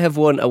England may have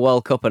won a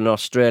World Cup and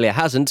Australia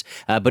hasn't,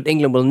 but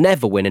England will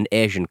never win an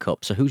Asian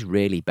Cup, so who's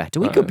really better?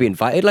 We could be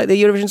invited, like the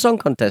Eurovision Song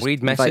Contest.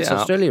 We'd mess invites it up.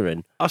 Australia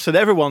in. I said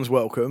everyone's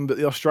welcome, but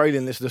the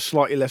Australian list is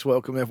slightly less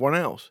welcome than everyone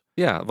else.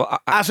 Yeah.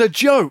 Well, As a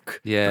joke.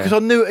 Yeah. Because I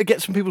knew it'd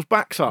get some people's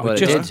backs up. Well, it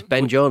did.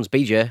 Ben Jones,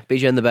 BJ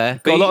and the Bear.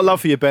 Got a lot of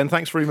love for you, Ben.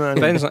 Thanks for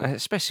emailing. Ben's like,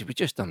 especially, we've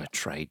just done a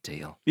trade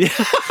deal. Yeah.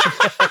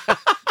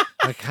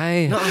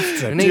 Okay. Not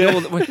after we need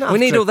all. We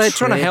need all. They're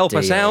trying to trade help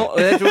us deal. out.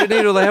 We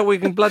need all the help we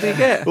can bloody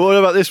get. What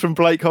about this from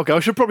Blake Hockey? I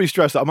should probably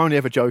stress that I'm only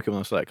ever joking when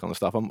I say that kind of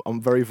stuff. I'm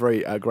very,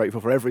 very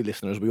grateful for every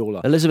listener, as we all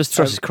are. Elizabeth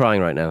Truss is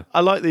crying right now. I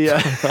like the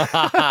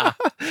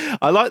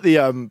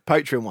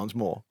Patreon ones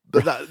more.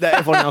 That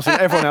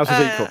everyone else is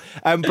equal.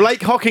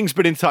 Blake Hocking's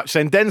been in touch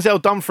saying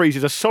Denzel Dumfries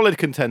is a solid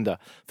contender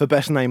for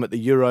best name at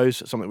the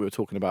Euros, something we were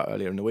talking about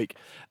earlier in the week.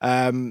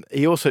 But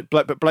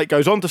Blake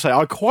goes on to say,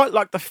 I quite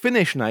like the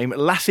Finnish name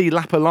Lassi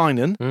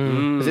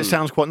Lapalainen, as it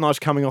sounds quite nice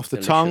coming off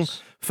the tongue.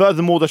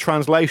 Furthermore, the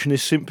translation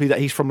is simply that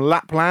he's from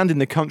Lapland in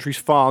the country's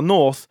far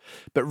north,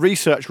 but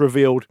research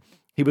revealed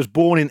he was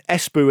born in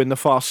Espoo in the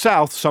far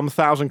south, some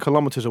 1,000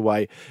 kilometres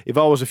away. If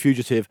I was a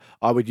fugitive,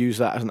 I would use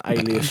that as an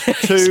alias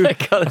too.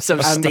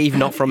 Steve,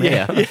 not from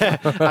here. Yeah,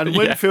 and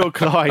Winfield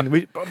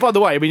Klein. By the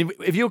way, I mean,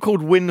 if you're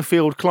called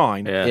Winfield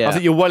Klein, I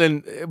think you're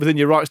well within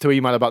your rights to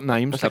email about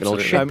names. That's like an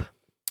old ship.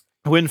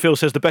 Winfield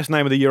says the best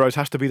name of the Euros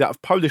has to be that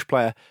of Polish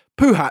player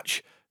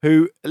Puchacz,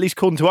 who, at least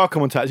according to our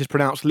commentators, is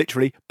pronounced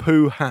literally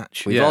Poo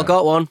Hatch. We've all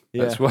got one.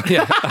 That's what,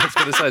 I was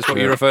going to say, it's what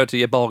you refer to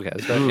your bog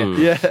as, don't you?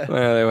 Yeah.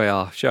 Well, there we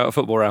are.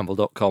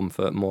 ShoutOutFootballRamble.com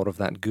for more of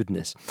that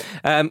goodness.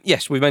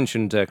 Yes, we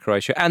mentioned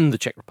Croatia and the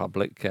Czech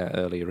Republic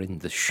earlier in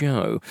the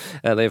show.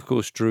 They, of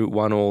course, drew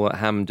 1-1 at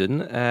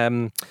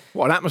Hampden.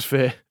 What an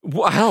atmosphere.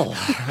 Well,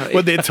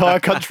 when the entire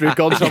country had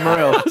gone somewhere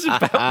else. I was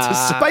about to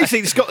say.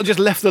 Basically, Scotland just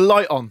left the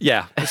light on.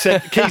 Yeah. It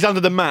said, keys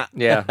under the mat.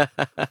 Yeah.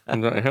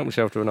 And help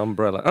myself to an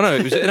umbrella. Oh, no,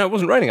 it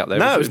wasn't raining up there.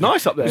 No, it was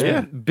nice up there, it was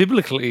yeah.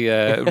 Biblically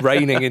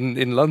raining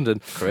in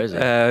London. Crazy.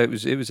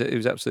 It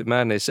was absolute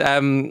madness.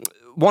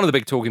 One of the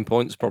big talking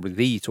points, probably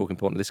the talking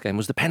point of this game,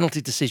 was the penalty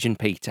decision,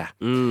 Peter.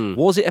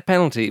 Was it a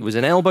penalty? It was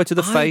an elbow to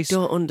the face. I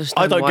don't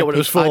understand. I don't get what it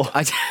was for.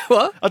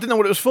 What? I didn't know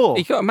what it was for.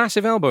 He got a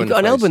massive elbow in the face. Got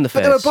an elbow in the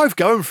face. But they were both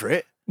going for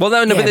it. Well,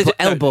 no, Yeah, but but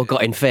elbow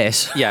got in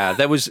face. Yeah,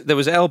 there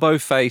was elbow,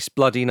 face,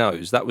 bloody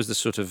nose. That was the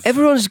sort of...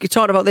 Everyone's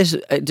talking about this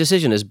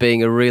decision as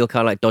being a real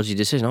kind of like dodgy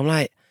decision. I'm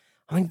like,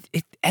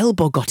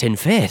 elbow got in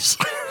face.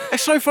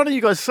 It's so funny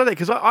you guys said it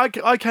because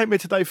I came here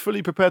today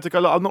fully prepared to go,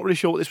 look, I'm not really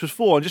sure what this was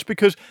for. And just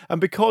because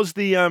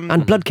the...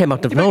 and blood came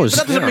out of nose.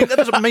 That doesn't mean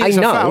it's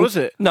a foul, does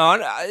it?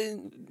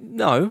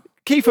 No.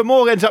 Kiefer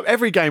Moore ends up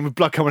every game with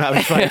blood coming out of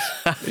his face.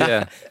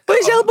 Yeah. But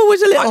his elbow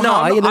was a little No,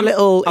 high I'm he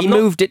not-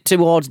 moved it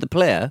towards the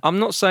player. I'm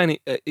not saying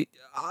it.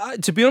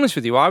 To be honest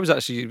with you, I was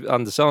actually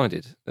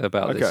undecided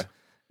about this.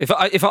 Okay.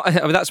 I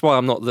mean, that's why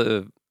I'm not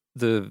the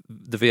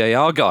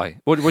VAR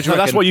guy. What do you reckon?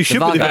 That's why you should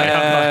be the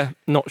VAR.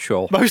 Not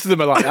sure. Most of them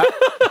are like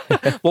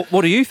that.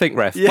 What do you think,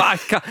 ref? Yeah.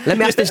 Let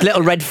me ask this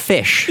little red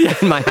fish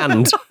in my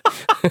hand.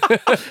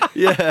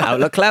 Yeah.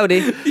 Outlook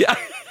cloudy. Yeah.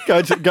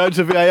 Going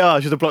to VAR,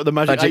 just to block the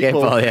magic 8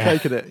 ball, yeah.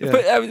 taking it. Yeah.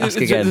 But, Ask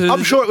again.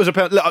 I'm sure it was a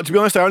penalty. To be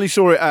honest, I only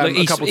saw it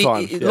a couple of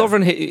times.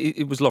 Lovren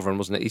it was Lovren,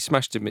 wasn't it? He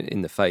smashed him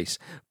in the face.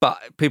 But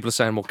people are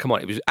saying, well, come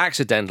on, it was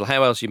accidental.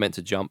 How else are you meant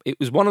to jump? It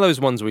was one of those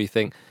ones where you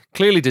think,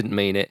 clearly didn't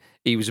mean it.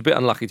 He was a bit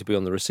unlucky to be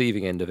on the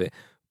receiving end of it.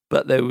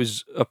 But there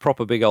was a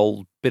proper big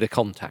old bit of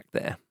contact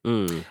there.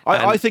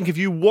 I think if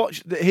you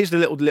watch, here's the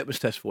little litmus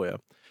test for you.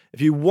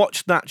 If you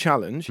watch that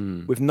challenge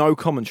with no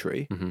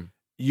commentary,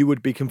 you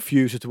would be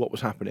confused as to what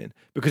was happening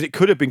because it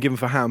could have been given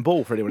for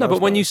handball for anyone No, else.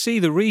 but when you see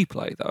the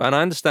replay, though, and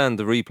I understand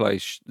the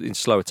replay in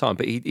slower time,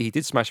 but he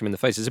did smash him in the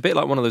face. It's a bit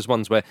like one of those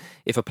ones where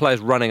if a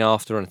player's running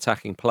after an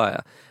attacking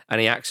player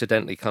and he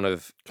accidentally kind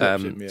of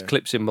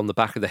clips him on the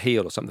back of the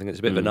heel or something, it's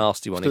a bit of a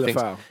nasty one. Still He a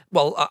thinks, foul.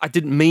 well, I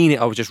didn't mean it.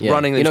 I was just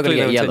running. You're not going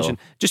to get yellow. attention.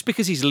 Just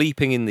because he's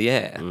leaping in the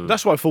air.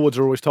 That's why forwards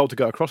are always told to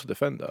go across a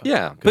defender.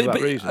 Yeah, Because of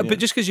that reason, but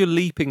just because you're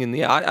leaping in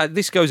the air,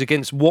 this goes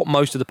against what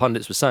most of the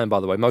pundits were saying. By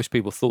the way, most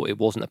people thought it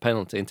wasn't a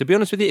penalty, and to be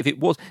honest with you, if it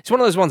was, it's one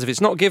of those ones. If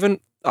it's not given,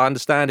 I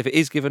understand. If it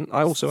is given,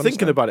 I also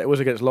Thinking understand. about it, it was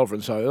against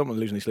Lovren, so I don't want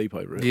to lose any sleep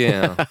over it.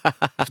 Yeah,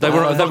 they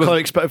What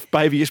were. kind of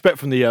behaviour you expect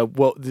from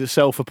the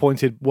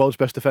self-appointed world's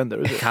best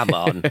defender, is it? Come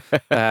on,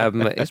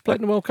 he's played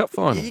in the World Cup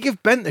final. You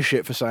give Bentner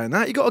shit for saying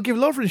that. You got to give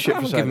Lovren shit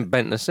I for haven't saying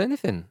given that. Bentner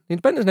anything.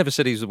 Bentner's never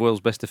said he's the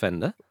world's best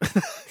defender.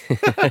 I'm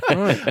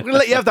going to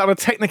let you have that on a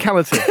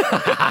technicality.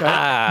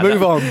 Okay?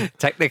 Move on.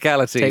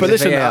 Technicality. But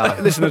listen,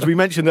 VAR. listen, as we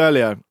mentioned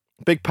earlier,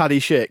 Big Paddy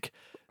Schick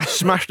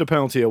smashed the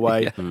penalty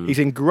away. He's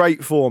in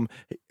great form.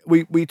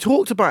 We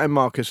talked about him,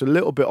 Marcus, a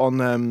little bit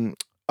on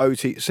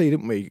OTC,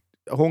 didn't we?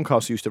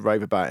 Horncastle used to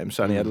rave about him,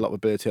 saying he had a lot of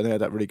ability. I know he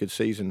had that really good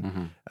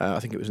season. I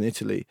think it was in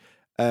Italy.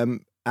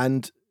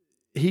 And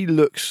he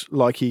looks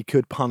like he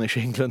could punish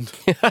England.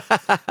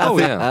 Oh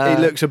yeah.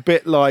 He looks a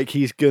bit like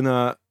he's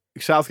gonna.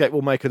 Southgate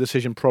will make a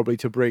decision probably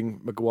to bring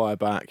Maguire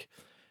back.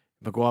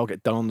 Maguire will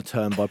get done on the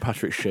turn by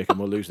Patrick Schick, and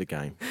we'll lose the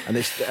game. And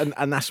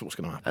that's what's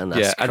going to happen. And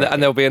that's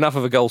And there'll be enough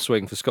of a goal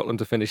swing for Scotland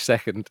to finish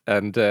second,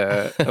 and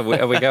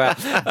we go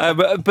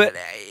out. But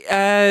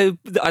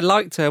I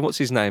liked what's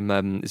his name?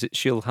 Is it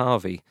Shield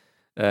Harvey?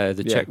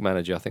 The Czech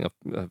manager, I think,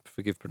 I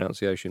forgive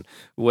pronunciation,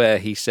 where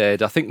he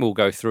said, I think we'll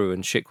go through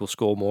and Schick will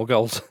score more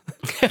goals.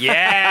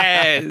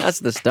 Yes! That's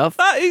the stuff.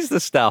 That is the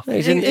stuff.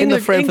 He's in the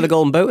frame for the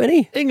golden boot, isn't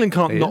he? England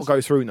can't He not is.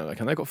 go through now,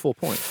 can they? They've got 4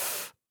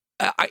 points.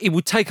 It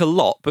would take a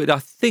lot, but I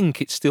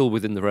think it's still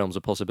within the realms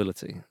of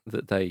possibility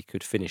that they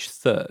could finish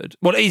third.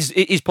 Well, it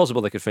is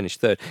possible they could finish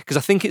third, because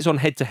I think it's on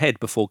head-to-head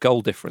before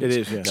goal difference. It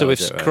is, yeah. So if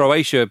That's it, right.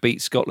 Croatia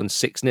beat Scotland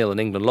 6-0 and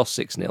England lost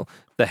 6-0,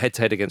 the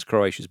head-to-head against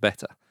Croatia is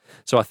better.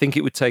 So I think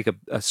it would take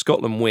a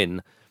Scotland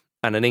win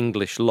and an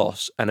English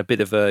loss and a bit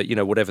of a,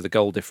 whatever the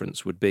goal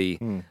difference would be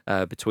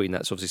between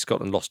that. So obviously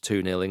Scotland lost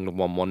 2-0, England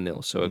won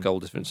 1-0. So a goal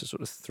difference is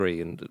sort of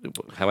 3, and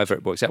however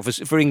it works out.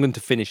 For England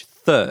to finish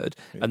third,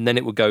 and then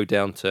it would go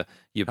down to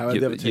How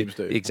the other teams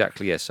do.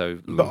 Exactly, yeah. So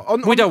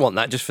But we don't want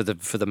that just for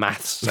the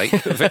maths sake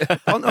of it.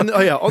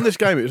 on this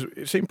game,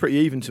 it seemed pretty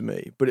even to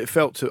me, but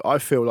I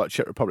feel like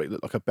Czech Republic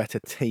looked like a better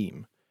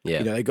team.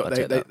 Yeah, they got I'd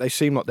take that. they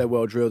seem like they're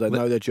well drilled. They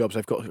know their jobs.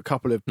 They've got a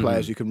couple of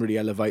players who can really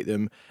elevate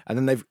them,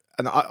 and then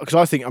because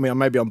I think,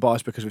 maybe I'm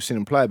biased because we've seen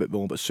them play a bit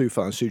more, but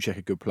Soufal and Souček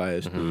are good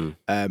players,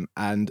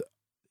 and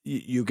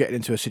you get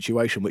into a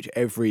situation which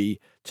every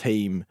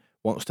team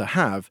wants to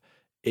have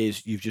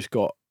is you've just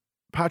got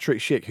Patrick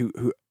Schick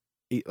who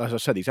as I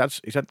said, he's had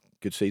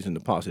good seasons in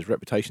the past. His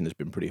reputation has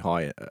been pretty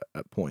high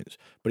at points,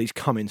 but he's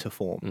come into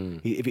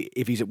form.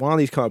 If he's one of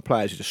these kind of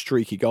players who's a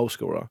streaky goal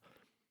scorer,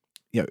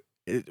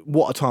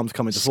 what a time to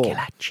come into form.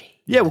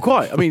 Yeah, well,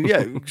 quite.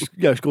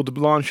 Scored the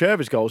lion's share of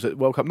his goals at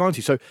World Cup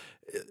 90. So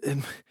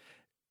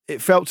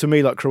it felt to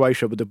me like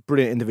Croatia with a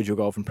brilliant individual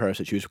goal from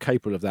Perisic, who was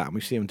capable of that, and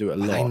we see him do it a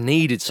lot. They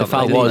needed something.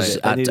 Safal didn't was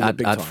they? They needed it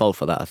big at time. fault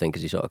for that, I think,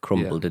 because he sort of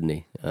crumbled, didn't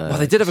he? Well,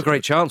 they did have a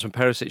great chance when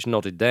Perisic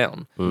nodded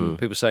down.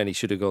 People saying he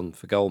should have gone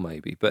for goal,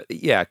 maybe. But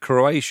yeah,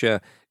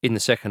 Croatia in the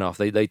second half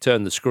they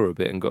turned the screw a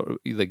bit and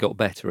they got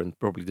better and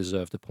probably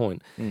deserved a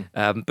point.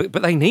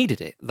 But they needed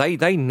it.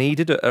 They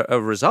needed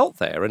a result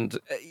there, and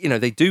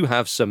they do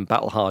have some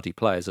battle hardy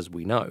players, as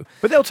we know.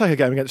 But they'll take a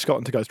game against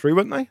Scotland to go through,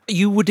 won't they?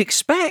 You would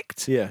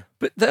expect. Yeah.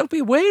 But they'll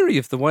be wary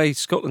of the way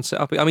Scotland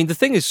set up. The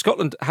thing is,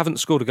 Scotland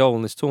haven't scored a goal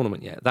in this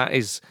tournament yet. That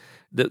is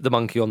the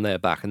monkey on their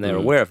back, and they're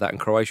aware of that, and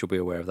Croatia will be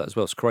aware of that as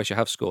well. So Croatia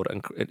have scored,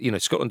 and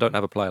Scotland don't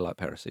have a player like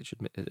Perisic,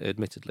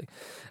 admittedly.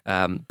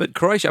 But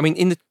Croatia,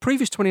 in the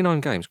previous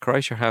 29 games,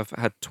 Croatia have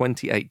had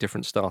 28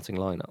 different starting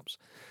lineups.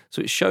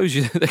 So it shows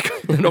you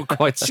that they're not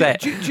quite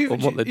set on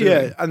what they're doing.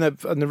 Yeah, and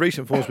the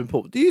recent form's been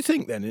poor. Do you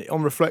think then,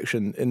 on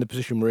reflection, in the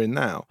position we're in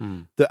now,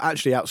 that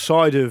actually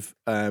outside of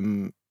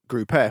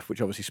Group F, which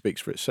obviously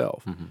speaks for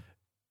itself,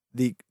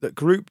 that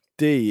Group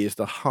D is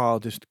the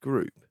hardest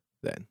group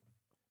then?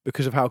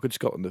 Because of how good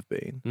Scotland have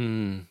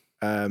been.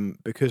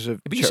 Because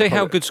of But you Czech say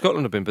how Republic. good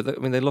Scotland have been, but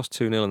they lost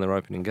 2-0 in their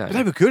opening game. But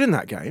they were good in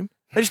that game.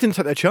 They just didn't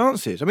take their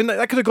chances.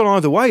 That could have gone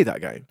either way, that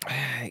game.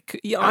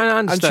 Yeah, I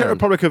And understand. Czech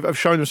Republic have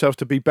shown themselves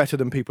to be better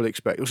than people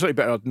expect. Well, certainly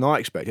better than I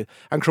expected.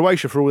 And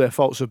Croatia, for all their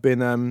faults, have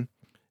been in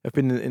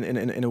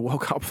a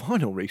World Cup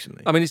final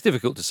recently. It's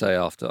difficult to say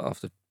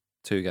after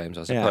 2 games,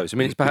 I suppose.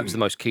 It's perhaps the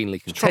most keenly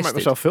Just trying to make contested.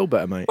 myself feel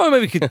better, mate. Well,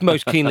 maybe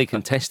most keenly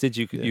contested.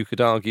 You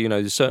could argue.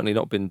 There's certainly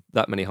not been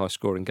that many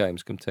high-scoring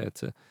games compared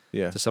to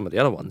some of the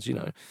other ones.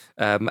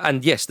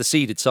 And yes, the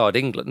seeded side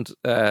England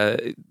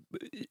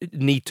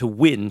need to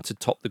win to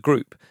top the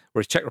group,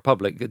 whereas Czech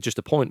Republic, just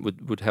a point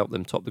would help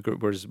them top the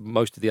group. Whereas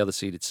most of the other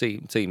seeded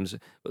teams,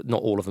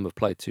 not all of them have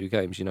played 2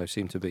 games.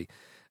 Seem to be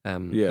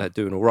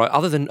doing all right.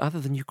 Other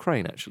than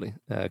Ukraine, actually,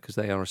 because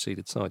they are a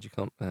seeded side. You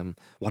can't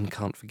one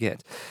can't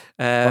forget.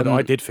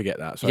 I did forget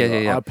that. So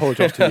yeah. I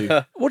apologise to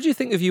you. What do you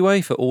think of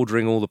UEFA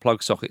ordering all the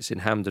plug sockets in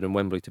Hampden and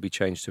Wembley to be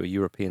changed to a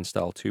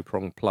European-style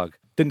two-prong plug?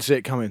 Didn't see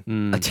it coming.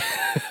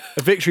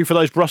 A victory for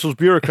those Brussels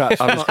bureaucrats.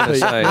 I was going to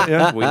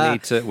say,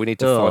 we need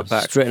to fight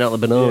back. Straighten out the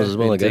bananas as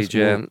well, Indeed,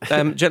 I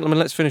guess. Gentlemen,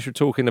 let's finish with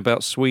talking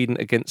about Sweden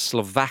against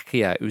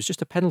Slovakia. It was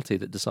just a penalty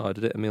that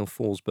decided it. Emil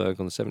Forsberg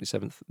on the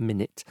 77th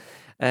minute.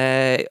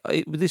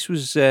 This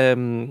was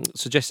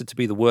suggested to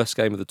be the worst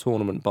game of the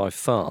tournament by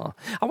far.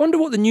 I wonder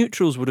what the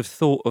neutrals would have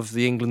thought of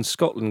the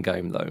England-Scotland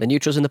game, though. The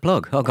neutrals in the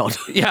plug. Oh, God.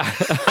 Yeah.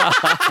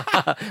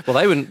 Well,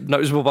 they weren't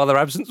noticeable by their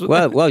absence.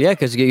 Well, yeah,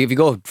 because if you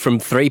go from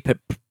three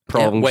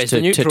prongs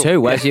to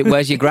two, where's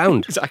your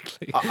ground?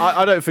 Exactly.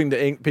 I don't think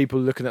that people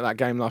looking at that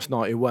game last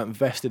night who weren't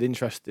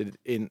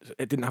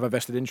didn't have a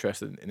vested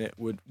interest in it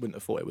wouldn't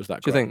have thought it was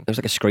that Do great. you think? It was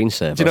like a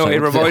screensaver. Do you know what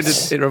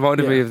it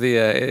reminded me of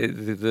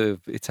the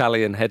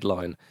Italian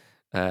headline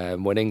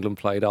when England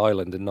played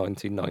Ireland in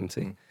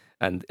 1990.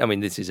 And I mean,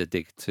 this is a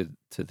dig to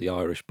the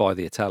Irish by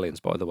the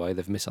Italians, by the way.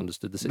 They've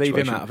misunderstood the situation.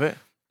 Leave him out of it.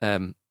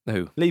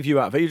 Who? Leave you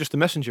out of it. You're just a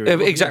messenger.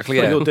 Exactly,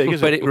 It's yeah. not your dig,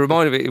 is But it? it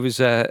reminded me, it was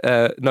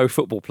no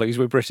football, please.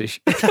 We're British.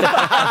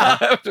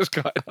 Just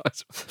quite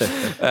nice.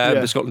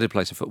 But Scotland did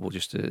play some football,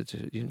 just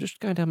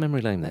going down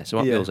memory lane there. So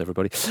up yours,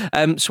 everybody.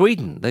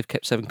 Sweden, they've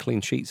kept 7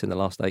 clean sheets in the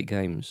last 8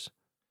 games.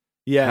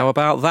 Yeah. How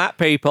about that,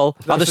 people?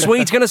 Are the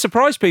Swedes going to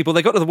surprise people?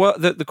 They got to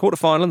the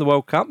quarter-final in the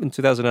World Cup in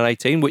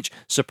 2018, which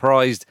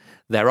surprised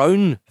their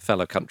own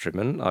fellow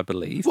countrymen, I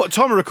believe. What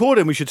time of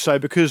recording, we should say,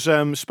 because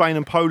Spain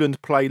and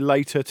Poland play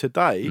later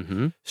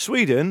today.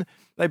 Sweden,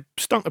 they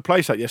stunk the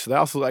place out yesterday.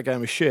 I thought that game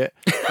was shit.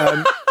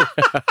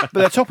 But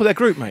they're top of their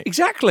group, mate.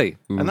 Exactly.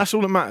 And that's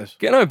all that matters.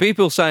 You know,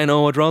 people saying,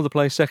 "Oh, I'd rather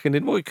play second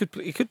in." Well, it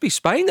could be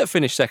Spain that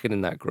finished second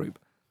in that group.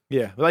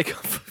 Yeah, they can't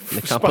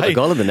put the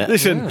goal in the net.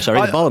 Listen,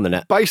 the ball in the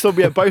net. Based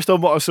on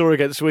what I saw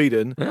against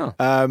Sweden,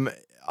 I'm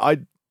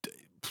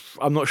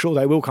not sure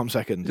they will come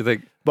second. Do you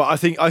think? But I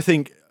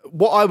think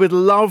what I would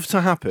love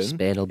to happen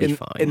Spain will be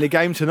fine. in the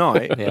game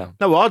tonight. Yeah.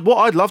 No, what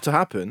I'd love to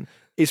happen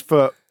is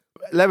for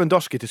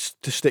Lewandowski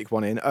to stick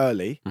one in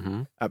early,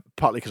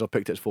 partly because I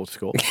picked it as 4 to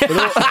score,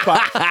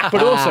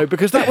 but also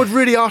because that would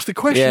really ask the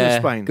question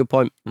of Spain. Good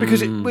point.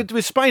 Because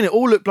with Spain, it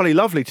all looked bloody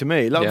lovely to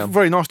me.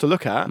 Very nice to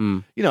look at,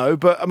 you know.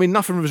 But I mean,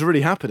 nothing was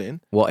really happening.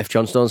 What if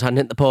John Stones hadn't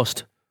hit the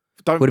post?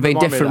 Don't Would have been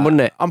remind me of different, that.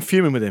 wouldn't it? I'm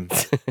fuming with him.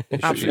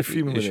 Absolutely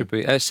fuming with him.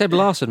 Be. Seb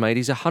Larsson made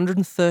his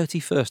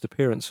 131st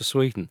appearance for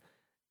Sweden.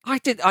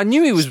 I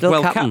knew he was Still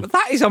well captain. capped.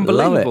 That is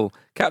unbelievable.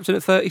 Captain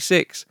at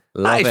 36.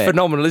 That is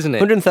phenomenal, isn't it?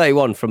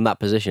 131 from that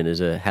position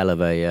is a hell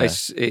of a.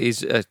 It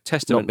is a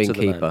testament not being to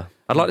the man. keeper.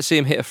 I'd like to see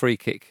him hit a free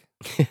kick.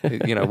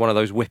 You know, one of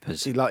those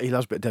whippers. He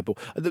loves a bit of dead ball.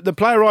 The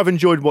player I've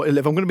enjoyed,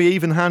 if I'm going to be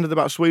even-handed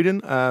about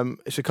Sweden,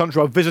 it's a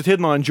country I've visited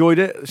and I enjoyed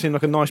it. It seemed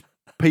like a nice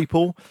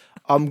people.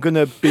 I'm going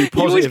to be positive.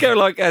 You always go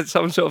like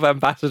some sort of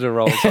ambassador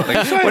role or something.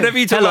 Whenever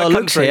you talk about a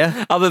country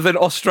other than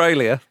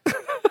Australia.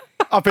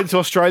 I've been to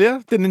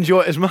Australia, didn't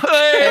enjoy it as much.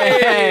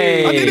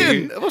 Hey! I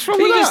didn't. What's wrong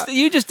with that?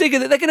 You just thinking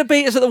that they're going to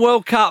beat us at the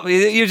World Cup.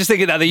 You're just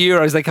thinking that the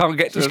Euros, they can't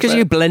get to Just us because there.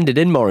 you blended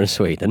in more in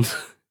Sweden.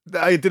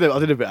 I did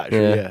a bit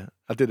actually. Yeah,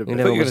 I did a bit. You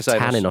never you were was gonna say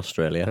tan this. in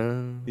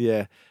Australia.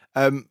 Yeah.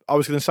 I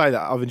was going to say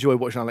that I've enjoyed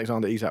watching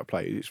Alexander Isak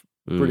play. It's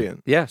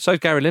brilliant. Yeah, so's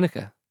Gary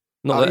Lineker.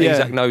 Not that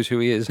Isak knows who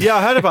he is. Yeah,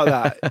 I heard about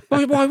that.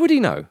 Why would he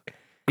know?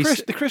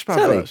 The Chris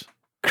brothers.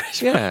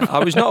 Yeah,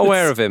 I was not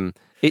aware of him.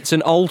 It's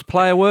an old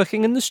player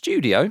working in the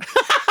studio.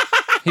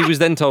 He was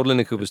then told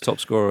Lineker was top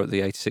scorer at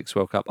the 86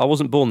 World Cup. I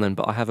wasn't born then,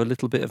 but I have a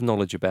little bit of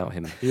knowledge about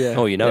him. Yeah.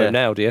 Oh, you know him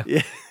now, do you?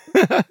 Yeah.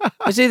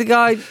 Is he the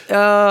guy?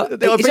 The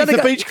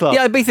Ibiza Beach Club.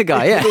 Yeah, Ibiza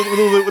guy, yeah.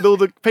 with all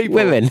the people.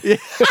 Women. Yeah.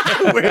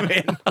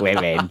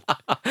 Women.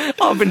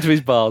 I've been to his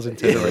bars in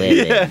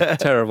Tenerife. Yeah.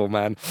 Terrible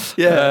man.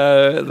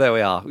 Yeah. There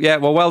we are. Yeah,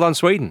 well done,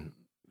 Sweden.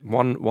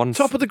 One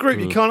Top of the group,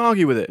 you can't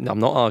argue with it. I'm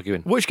not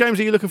arguing. Which games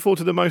are you looking forward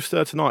to the most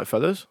tonight,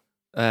 fellas?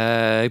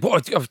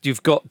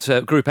 You've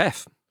got Group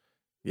F.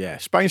 Yeah,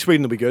 Spain,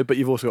 Sweden will be good, but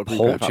you've also got Group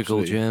F, Portugal,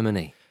 absolutely.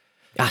 Germany.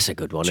 That's a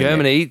good one. Isn't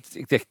Germany,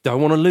 they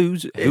don't want to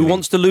lose. Who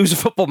wants to lose a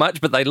football match?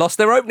 But they lost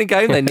their opening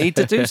game. They need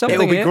to do something. It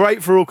would be here.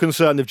 great for all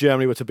concerned if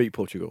Germany were to beat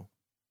Portugal.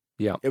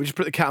 Yeah. It would just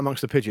put the cat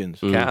amongst the pigeons.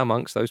 Cat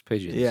amongst those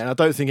pigeons. Yeah, and I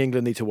don't think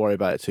England need to worry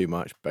about it too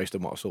much based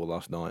on what I saw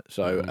last night.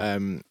 So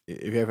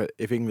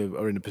if England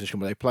are in a position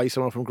where they play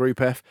someone from Group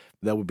F,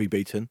 they will be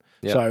beaten.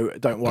 Yeah. So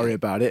don't worry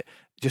about it.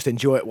 Just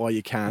enjoy it while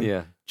you can.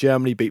 Yeah.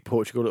 Germany beat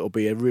Portugal. It'll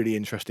be a really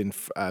interesting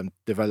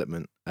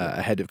development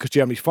ahead of, because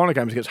Germany's final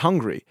game is against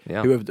Hungary,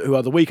 Yeah. who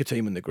are the weaker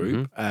team in the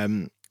group.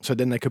 So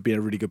then they could be in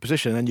a really good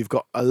position. And then you've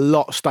got a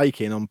lot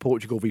staking on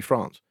Portugal v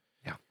France.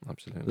 Yeah,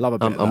 absolutely. Love a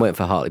bit. I'm waiting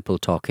for Hartlepool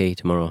Torquay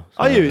tomorrow.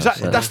 Are you? Is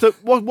that's the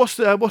what's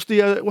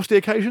the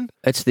occasion?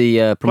 It's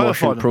the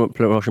promotion final.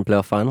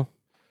 playoff final.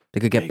 They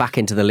could get back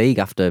into the league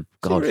after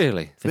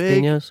Really?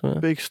 15 years. Yeah.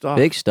 Big stuff.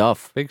 Big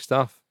stuff. Big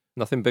stuff.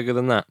 Nothing bigger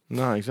than that.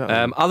 No,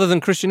 exactly. Other than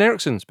Christian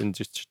Eriksen's been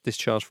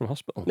discharged from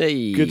hospital.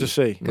 Hey. Good to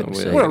see. Good to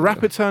see. What a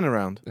rapid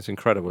turnaround. It's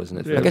incredible, isn't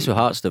it? Yeah. I guess with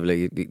heart stuff, I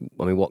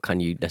mean, what can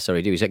you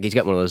necessarily do? He's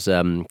got one of those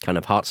kind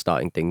of heart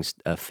starting things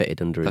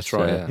fitted under That's his.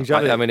 right. Yeah. He's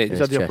had, I mean, he's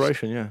had the chest.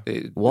 operation, yeah.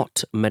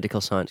 What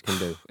medical science can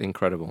do.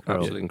 Incredible.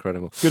 Absolutely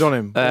incredible. Good on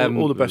him.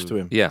 All the best to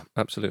him. Yeah,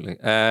 absolutely.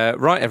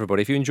 Right,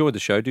 everybody, if you enjoyed the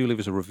show, do leave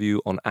us a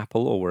review on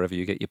Apple or wherever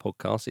you get your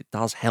podcasts. It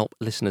does help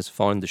listeners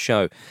find the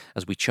show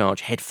as we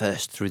charge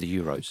headfirst through the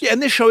Euros. Yeah,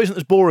 and this show isn't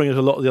as boring as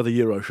a lot of the other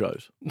Euro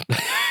shows.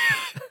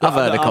 I've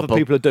heard a couple. Other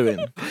people are doing.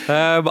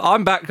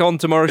 I'm back on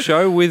tomorrow's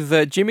show with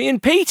Jimmy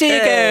and Petey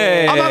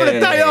again. I'm having a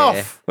day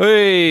off.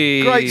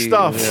 Hey. Great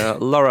stuff. Yeah,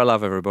 Laura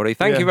love everybody.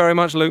 Thank Yeah. you very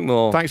much, Luke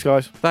Moore. Thanks,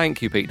 guys.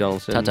 Thank you, Pete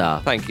Donaldson.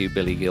 Ta-ta. Thank you,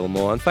 Billy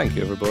Gilmore. And thank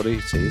you,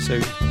 everybody. See you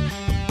soon.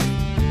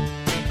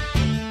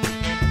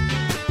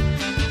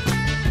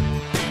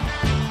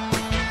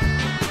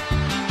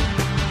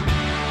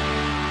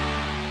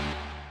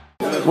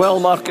 Well,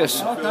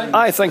 Marcus,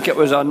 I think it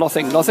was a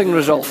 0-0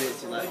 result.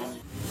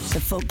 The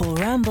Football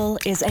Ramble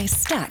is a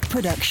Stack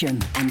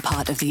production and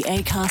part of the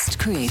Acast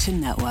Creator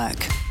Network.